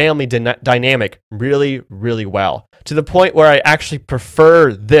mirrors a family dynamic really, really well, to the point where I actually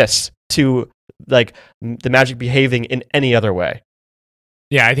prefer this to like the magic behaving in any other way.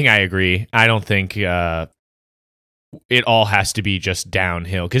 Yeah, I think I agree. I don't think it all has to be just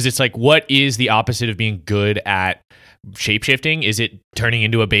downhill, because it's like, what is the opposite of being good at shapeshifting? Is it turning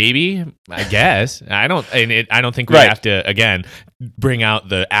into a baby? I guess. I don't think we have to again bring out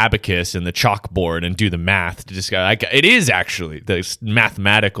the abacus and the chalkboard and do the math to discuss. Like, it is actually the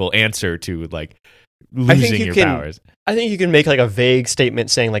mathematical answer to like losing your powers. I think you can make like a vague statement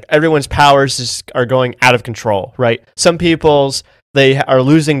saying like everyone's powers are going out of control, right? Some people's, they are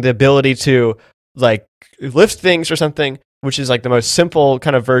losing the ability to like lift things or something, which is like the most simple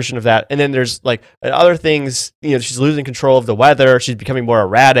kind of version of that. And then there's like other things, she's losing control of the weather. She's becoming more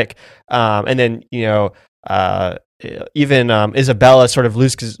erratic. And then, even Isabella sort of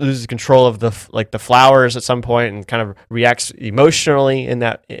loses control of the flowers at some point and kind of reacts emotionally in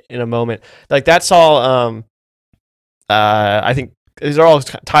a moment. Like that's all, I think these are all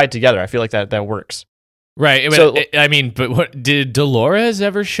tied together. I feel like that works. Right. So, but what did Dolores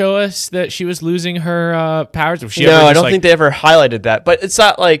ever show us that she was losing her powers? No, I don't think they ever highlighted that. But it's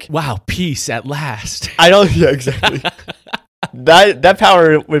not like, wow, peace at last. I don't. Yeah, exactly. that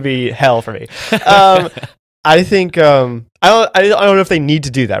power would be hell for me. I think I don't know if they need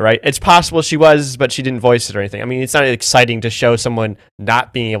to do that, right? It's possible she was, but she didn't voice it or anything. I mean, it's not exciting to show someone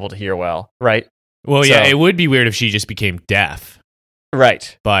not being able to hear well, right? Well, So- yeah, it would be weird if she just became deaf.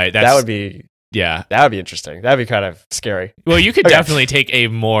 Right. But That would be interesting. That'd be kind of scary. Well, you could Okay. definitely take a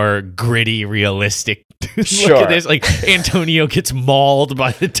more gritty, realistic look Sure. at this. Like Antonio gets mauled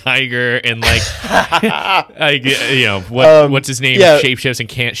by the tiger, and what's his name? yeah. Shapeshifts and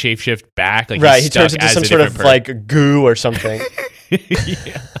can't shapeshift back. Like Right. he's He turns stuck into as some a sort of different like goo or something.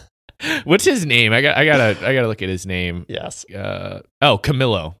 yeah. What's his name? I gotta look at his name. Yes.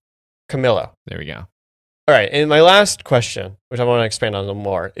 Camillo. Camillo. There we go. All right, and my last question, which I want to expand on a little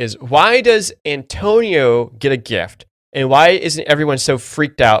more, is why does Antonio get a gift, and why isn't everyone so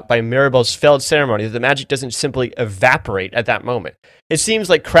freaked out by Mirabel's failed ceremony that the magic doesn't simply evaporate at that moment? It seems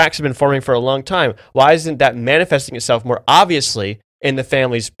like cracks have been forming for a long time. Why isn't that manifesting itself more obviously in the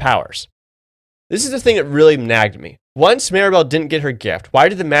family's powers? This is the thing that really nagged me. Once Mirabel didn't get her gift, why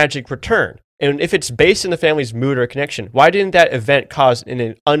did the magic return? And if it's based in the family's mood or connection, why didn't that event cause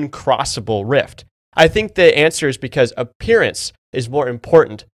an uncrossable rift? I think the answer is because appearance is more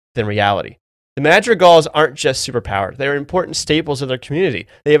important than reality. The Madrigals aren't just superpowered. They're important staples of their community.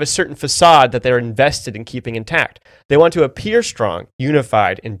 They have a certain facade that they're invested in keeping intact. They want to appear strong,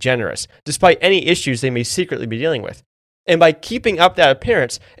 unified, and generous, despite any issues they may secretly be dealing with. And by keeping up that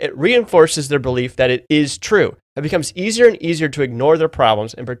appearance, it reinforces their belief that it is true. It becomes easier and easier to ignore their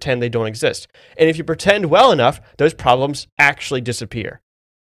problems and pretend they don't exist. And if you pretend well enough, those problems actually disappear.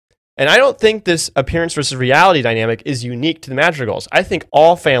 And I don't think this appearance versus reality dynamic is unique to the Madrigals. I think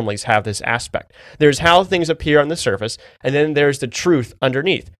all families have this aspect. There's how things appear on the surface, and then there's the truth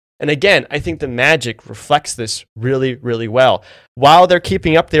underneath. And again, I think the magic reflects this really, really well. While they're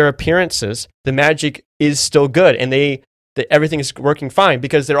keeping up their appearances, the magic is still good, and everything is working fine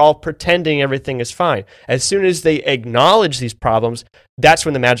because they're all pretending everything is fine. As soon as they acknowledge these problems, that's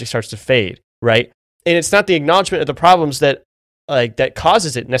when the magic starts to fade, right? And it's not the acknowledgement of the problems that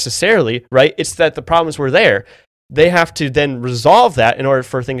causes it necessarily, right? It's that the problems were there. They have to then resolve that in order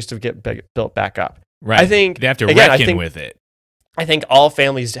for things to get built back up. Right. I think they have to again, reckon with it. I think all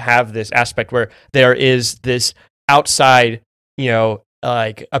families have this aspect where there is this outside,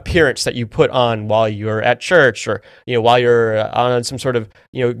 like appearance that you put on while you're at church, or while you're on some sort of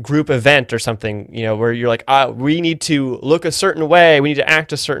group event or something, where you're like, we need to look a certain way, we need to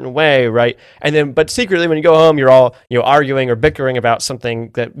act a certain way, right? And then, but secretly, when you go home, you're all arguing or bickering about something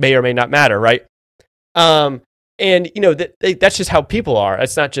that may or may not matter, right? And that's just how people are.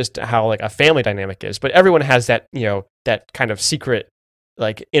 It's not just how like a family dynamic is, but everyone has that that kind of secret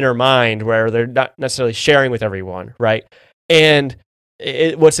like inner mind where they're not necessarily sharing with everyone, right? And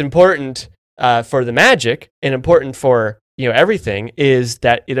what's important for the magic and important for everything is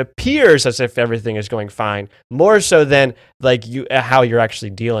that it appears as if everything is going fine, more so than like how you're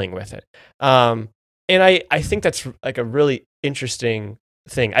actually dealing with it. And I think that's like a really interesting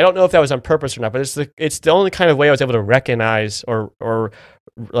thing. I don't know if that was on purpose or not, but it's the only kind of way I was able to recognize or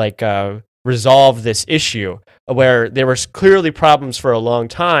like resolve this issue where there were clearly problems for a long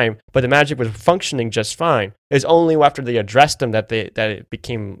time, but the magic was functioning just fine. It was only after they addressed them that it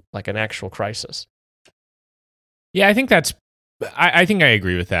became like an actual crisis. Yeah, I think I think I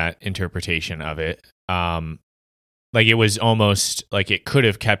agree with that interpretation of it. Like it was almost like it could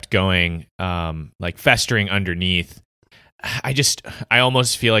have kept going, like festering underneath. I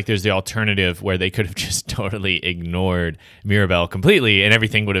almost feel like there's the alternative where they could have just totally ignored Mirabel completely and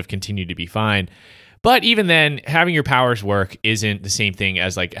everything would have continued to be fine. But even then, having your powers work isn't the same thing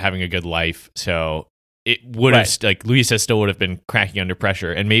as like having a good life. So it would have, like Luisa still would have been cracking under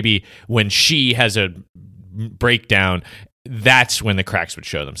pressure. And maybe when she has a breakdown, that's when the cracks would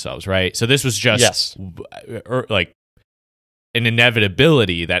show themselves, right? So this was just like an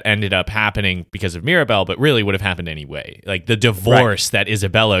inevitability that ended up happening because of Mirabel, but really would have happened anyway. Like the divorce that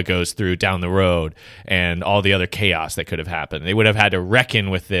Isabella goes through down the road and all the other chaos that could have happened. They would have had to reckon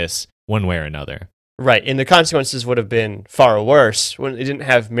with this one way or another. Right, and the consequences would have been far worse when they didn't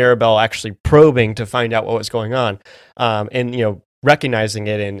have Mirabel actually probing to find out what was going on, and recognizing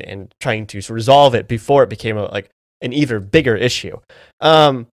it and trying to resolve it before it became an even bigger issue.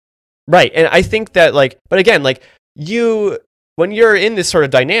 Right, and I think that but again, when you're in this sort of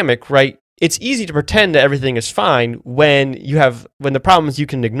dynamic, right, it's easy to pretend that everything is fine when the problems you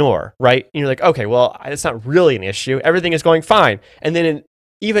can ignore, right? And you're like, okay, well, it's not really an issue. Everything is going fine. And then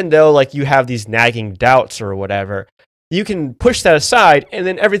even though you have these nagging doubts or whatever, you can push that aside and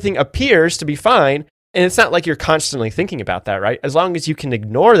then everything appears to be fine. And it's not like you're constantly thinking about that, right? As long as you can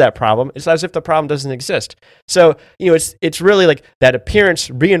ignore that problem, it's as if the problem doesn't exist. So, it's really like that appearance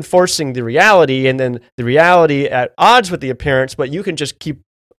reinforcing the reality, and then the reality at odds with the appearance, but you can just keep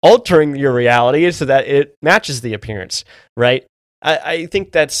altering your reality so that it matches the appearance, right? I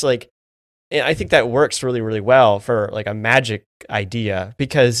think that's like, I think that works really, really well for like a magic idea,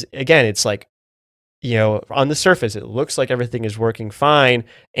 because again, it's like, on the surface, it looks like everything is working fine,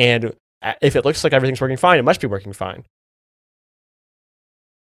 and if it looks like everything's working fine, it must be working fine.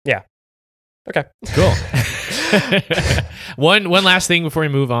 Yeah. Okay. Cool. One last thing before we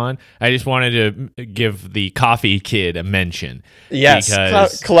move on. I just wanted to give the Coffee Kid a mention. Yes.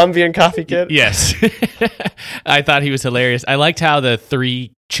 Because, Colombian Coffee Kid. Yes. I thought he was hilarious. I liked how the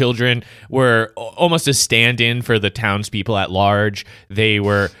 3 children were almost a stand-in for the townspeople at large. They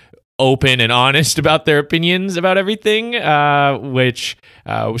were open and honest about their opinions about everything, which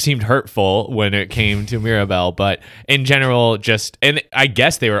seemed hurtful when it came to Mirabel. But in general, and I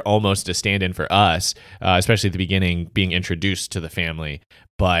guess they were almost a stand-in for us, especially at the beginning, being introduced to the family.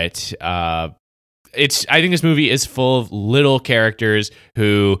 But I think this movie is full of little characters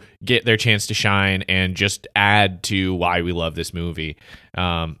who get their chance to shine and just add to why we love this movie.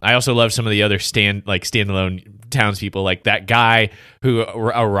 I also love some of the other standalone townspeople, like that guy who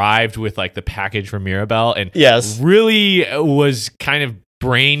arrived with like the package from Mirabel and really was kind of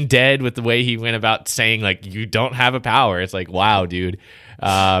brain dead with the way he went about saying like, you don't have a power. It's like, wow, dude.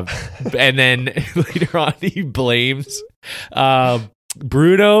 And then later on he blames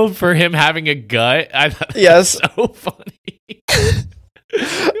Bruno for him having a gut. I thought that was so funny.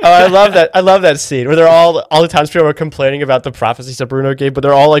 I love that scene where they're all the townspeople are complaining about the prophecies that Bruno gave, but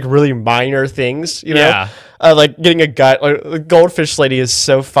they're all like really minor things, Yeah. Like getting a gut. Like, the goldfish lady is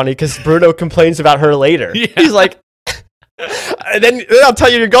so funny because Bruno complains about her later. Yeah. He's like, and then I'll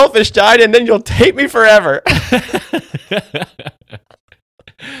tell you your goldfish died, and then you'll hate me forever.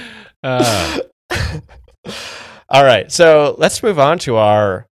 All right, so let's move on to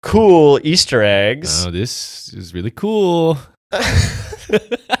our cool Easter eggs. Oh, this is really cool.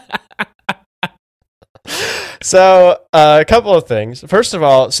 So, a couple of things. First of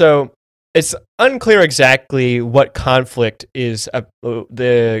all, so it's unclear exactly what conflict is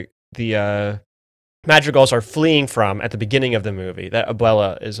the Madrigals are fleeing from at the beginning of the movie, that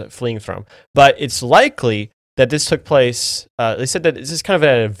Abuela is fleeing from. But it's likely that this took place, they said that this is kind of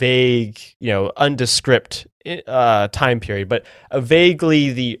a vague, undescript time period, but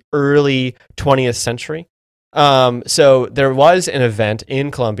vaguely the early 20th century. So there was an event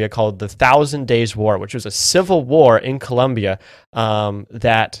in Colombia called the Thousand Days War, which was a civil war in Colombia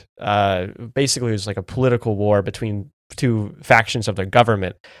that basically was like a political war between 2 factions of the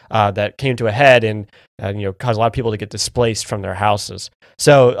government that came to a head and caused a lot of people to get displaced from their houses.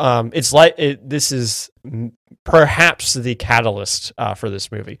 So it's like this is perhaps the catalyst for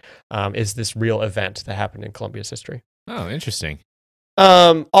this movie, is this real event that happened in Colombia's history. Oh, interesting.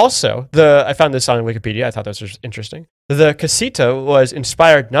 Also, I found this on Wikipedia. I thought this was interesting. The casita was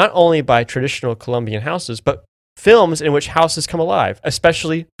inspired not only by traditional Colombian houses, but films in which houses come alive,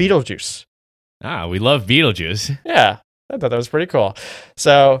 especially Beetlejuice. Ah, we love Beetlejuice. Yeah, I thought that was pretty cool.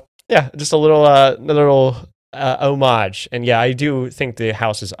 So, yeah, just a little homage. And yeah, I do think the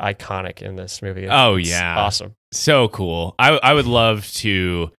house is iconic in this movie. It's awesome. So cool. I would love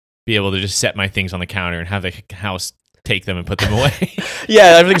to be able to just set my things on the counter and have the house take them and put them away.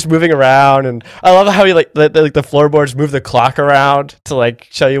 Yeah, everything's moving around, and I love how you the floorboards move the clock around to like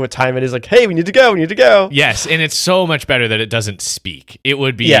show you what time it is. Like, hey, we need to go. Yes, and it's so much better that it doesn't speak. It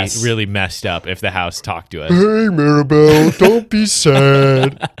would be really messed up if the house talked to us. Hey, Mirabel, don't be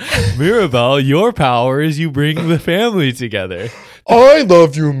sad. Mirabel, your power is you bring the family together. I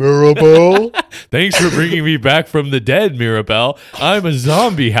love you, Mirabel. Thanks for bringing me back from the dead, Mirabel. I'm a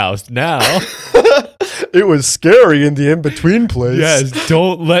zombie house now. It was scary in the in-between place. Yes,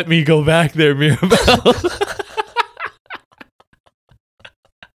 don't let me go back there, Mirabel.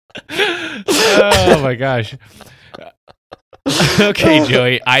 Oh my gosh. Okay,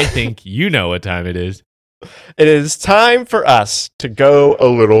 Joey, I think you know what time it is. It is time for us to go a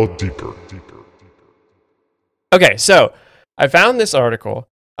little deeper. Okay, so I found this article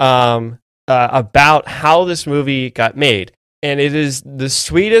about how this movie got made. And it is the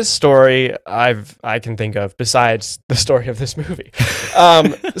sweetest story I can think of besides the story of this movie.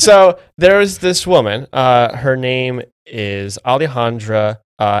 So there's this woman. Her name is Alejandra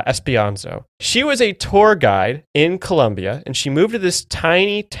Espianzo. She was a tour guide in Colombia, and she moved to this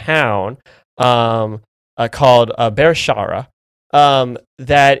tiny town called Bershara.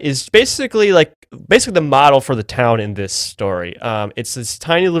 That is basically the model for the town in this story. It's this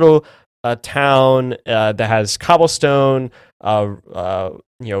tiny little a town that has cobblestone,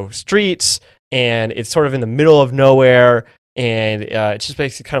 streets, and it's sort of in the middle of nowhere, and it's just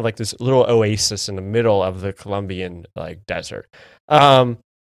basically kind of like this little oasis in the middle of the Colombian like desert. And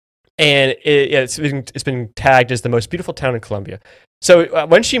it's been tagged as the most beautiful town in Colombia. So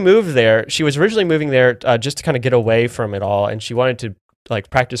when she moved there, she was originally moving there just to kind of get away from it all, and she wanted to like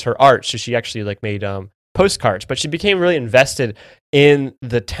practice her art. So she actually like made postcards, but she became really invested in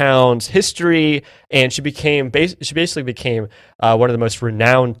the town's history, and she basically became one of the most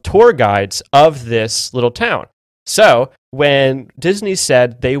renowned tour guides of this little town. So when Disney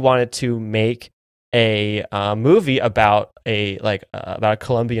said they wanted to make a movie about a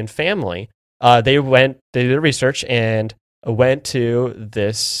Colombian family, they did research and went to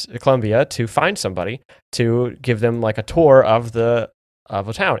this Colombia to find somebody to give them like a tour of the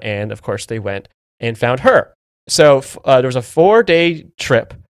town, and of course they went and found her. So there was a 4-day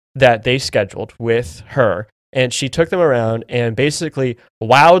trip that they scheduled with her, and she took them around and basically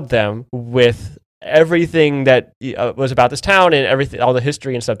wowed them with everything that was about this town and everything, all the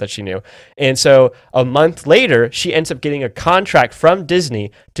history and stuff that she knew. And so a month later, she ends up getting a contract from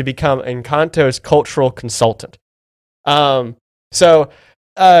Disney to become Encanto's cultural consultant.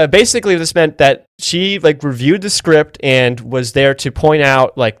 Basically this meant that she like reviewed the script and was there to point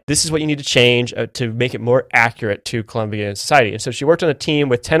out like, this is what you need to change to make it more accurate to Colombian society. And so she worked on a team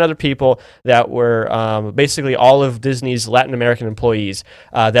with 10 other people that were basically all of Disney's Latin American employees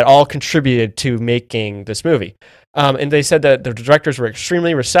that all contributed to making this movie. And they said that the directors were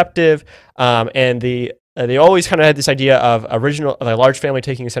extremely receptive, and they always kind of had this idea of a large family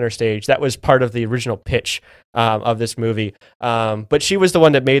taking center stage. That was part of the original pitch of this movie. But she was the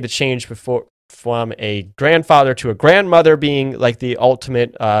one that made the change from a grandfather to a grandmother being like the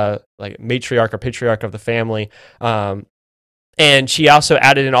ultimate like matriarch or patriarch of the family. And she also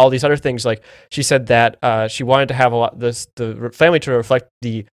added in all these other things. Like she said that she wanted to have the family to reflect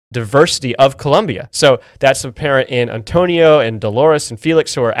the diversity of Colombia. So that's apparent in Antonio and Dolores and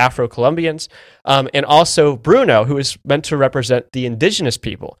Felix, who are Afro-Colombians, and also Bruno, who is meant to represent the indigenous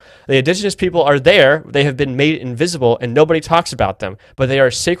people. The indigenous people are there. They have been made invisible, and nobody talks about them, but they are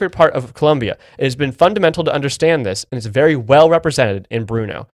a sacred part of Colombia. It has been fundamental to understand this, and it's very well represented in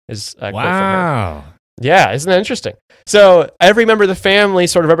Bruno. Is a quote from her. Yeah, isn't that interesting? So every member of the family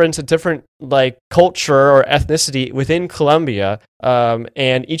sort of represents a different like culture or ethnicity within Colombia,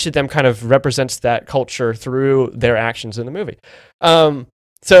 and each of them kind of represents that culture through their actions in the movie.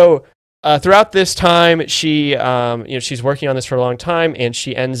 Throughout this time, she, she's working on this for a long time, and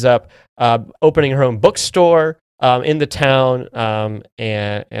she ends up opening her own bookstore in the town,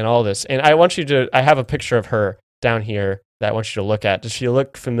 and all this. And I have a picture of her down here that I want you to look at. Does she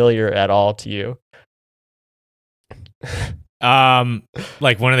look familiar at all to you?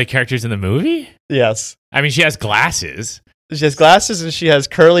 Like one of the characters in the movie? Yes. I mean, she has glasses. She has glasses and she has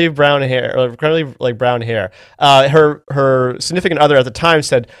curly brown hair. Her significant other at the time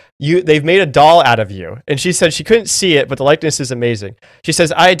said, they've made a doll out of you. And she said she couldn't see it, but the likeness is amazing. She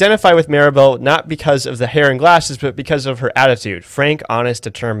says, I identify with Mirabel not because of the hair and glasses, but because of her attitude. Frank, honest,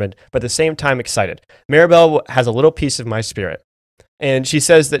 determined, but at the same time excited. Mirabel has a little piece of my spirit. And she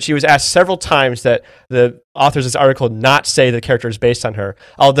says that she was asked several times that the authors of this article not say the character is based on her,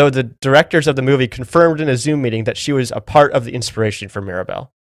 although the directors of the movie confirmed in a Zoom meeting that she was a part of the inspiration for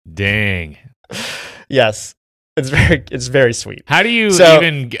Mirabel. Dang. Yes. It's very sweet. How do you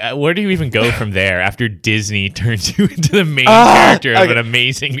where do you even go from there after Disney turns you into the main character of an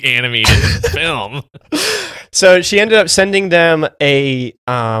amazing animated film? So she ended up sending them a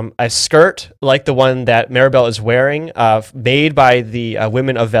skirt like the one that Mirabel is wearing, made by the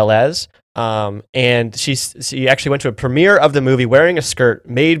women of Velez. And she actually went to a premiere of the movie wearing a skirt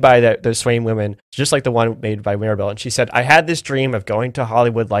made by those same women, just like the one made by Mirabel. And she said, I had this dream of going to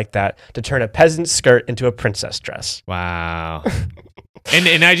Hollywood like that, to turn a peasant skirt into a princess dress. Wow.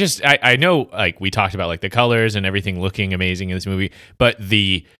 And I know, like, we talked about like the colors and everything looking amazing in this movie, but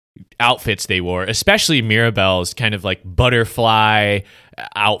the outfits they wore, especially Mirabel's kind of like butterfly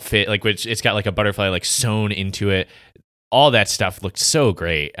outfit, like which it's got like a butterfly like sewn into it. All that stuff looked so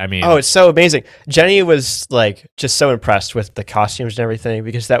great. I mean, it's so amazing. Jenny was like just so impressed with the costumes and everything,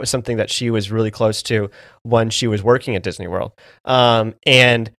 because that was something that she was really close to when she was working at Disney World.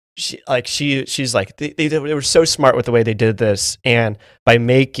 And she's like they were so smart with the way they did this, and by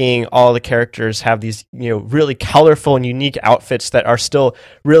making all the characters have these really colorful and unique outfits that are still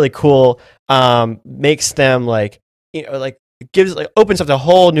really cool, makes them opens up a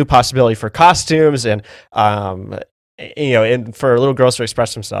whole new possibility for costumes and and for little girls to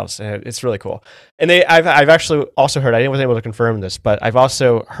express themselves. And it's really cool. And I've actually also heard, I wasn't able to confirm this, but I've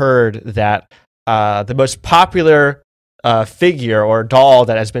also heard that the most popular figure or doll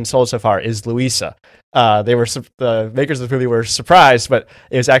that has been sold so far is Louisa. The makers of the movie were surprised, but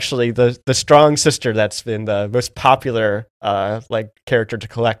it was actually the strong sister that's been the most popular character to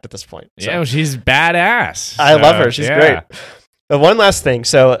collect at this point. So, Yeah, well, she's badass. I love her. She's great. But one last thing.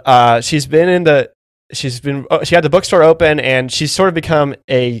 So she had the bookstore open, and she's sort of become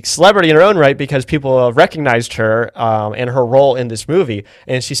a celebrity in her own right because people recognized her and her role in this movie.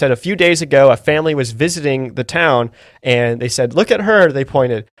 And she said a few days ago, a family was visiting the town, and they said, "Look at her." They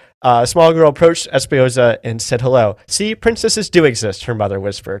pointed. A small girl approached Espiosa and said hello. "See, princesses do exist," her mother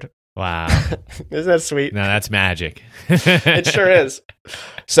whispered. Wow. Isn't that sweet? No, that's magic. It sure is.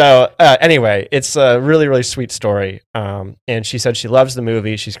 So anyway, it's a really, really sweet story. And she said she loves the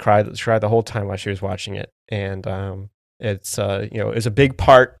movie. She's cried the whole time while she was watching it. And it's it was a big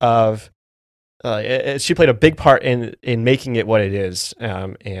part of. She played a big part in making it what it is,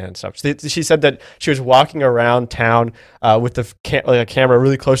 and stuff. She said that she was walking around town with a camera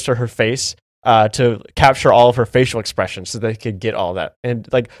really close to her face to capture all of her facial expressions, so they could get all that. And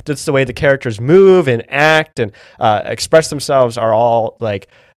that's the way the characters move and act and express themselves are all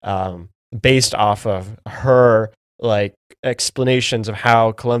based off of her explanations of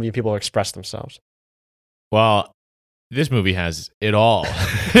how Colombian people express themselves. Well, this movie has it all.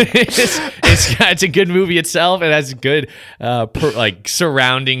 It's a good movie itself. It has good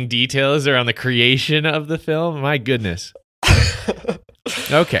surrounding details around the creation of the film. My goodness.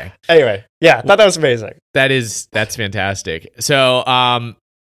 Okay. Anyway, yeah, I thought that was amazing. That's fantastic. So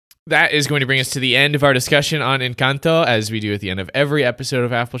that is going to bring us to the end of our discussion on Encanto. As we do at the end of every episode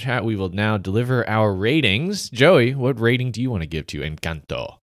of Apple Chat, we will now deliver our ratings. Joey, what rating do you want to give to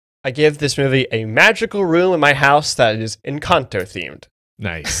Encanto? I give this movie a magical room in my house that is Encanto themed.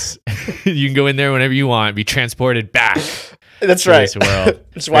 Nice. You can go in there whenever you want, be transported back. That's to right. this world.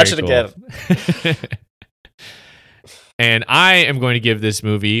 Just watch it Very again. And I am going to give this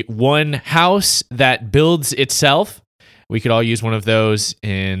movie one house that builds itself. We could all use one of those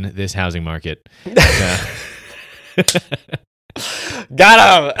in this housing market.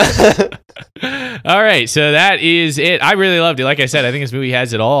 Got him. All right, so that is it. I really loved it. Like I said, I think this movie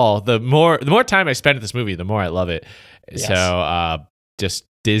has it all. The more time I spend at this movie, the more I love it. Yes. So just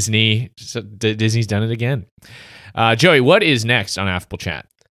Disney's done it again. Joey, what is next on Apple Chat?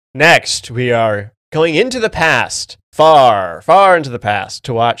 Next, we are going into the past, far, far into the past,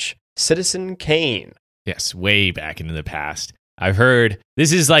 to watch Citizen Kane. Yes, way back into the past. I've heard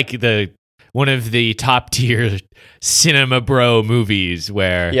this is like one of the top tier cinema bro movies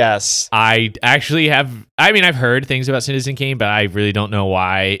where yes, I actually I've heard things about Citizen Kane, but I really don't know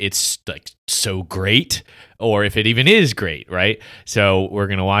why it's so great or if it even is great, right? So we're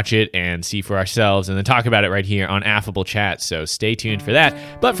going to watch it and see for ourselves and then talk about it right here on Affable Chat. So stay tuned for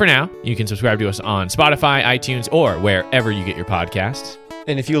that. But for now, you can subscribe to us on Spotify, iTunes, or wherever you get your podcasts.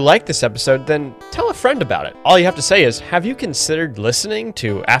 And if you like this episode, then tell a friend about it. All you have to say is, have you considered listening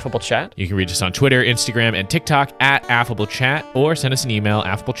to Affable Chat? You can reach us on Twitter, Instagram, and TikTok at Affable Chat, or send us an email,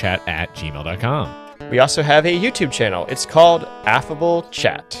 affablechat@gmail.com. We also have a YouTube channel. It's called Affable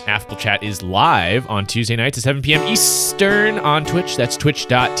Chat. Affable Chat is live on Tuesday nights at 7 p.m. Eastern on Twitch. That's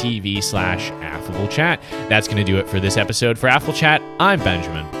twitch.tv/AffableChat. That's going to do it for this episode. For Affable Chat, I'm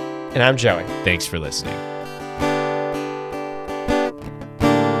Benjamin. And I'm Joey. Thanks for listening.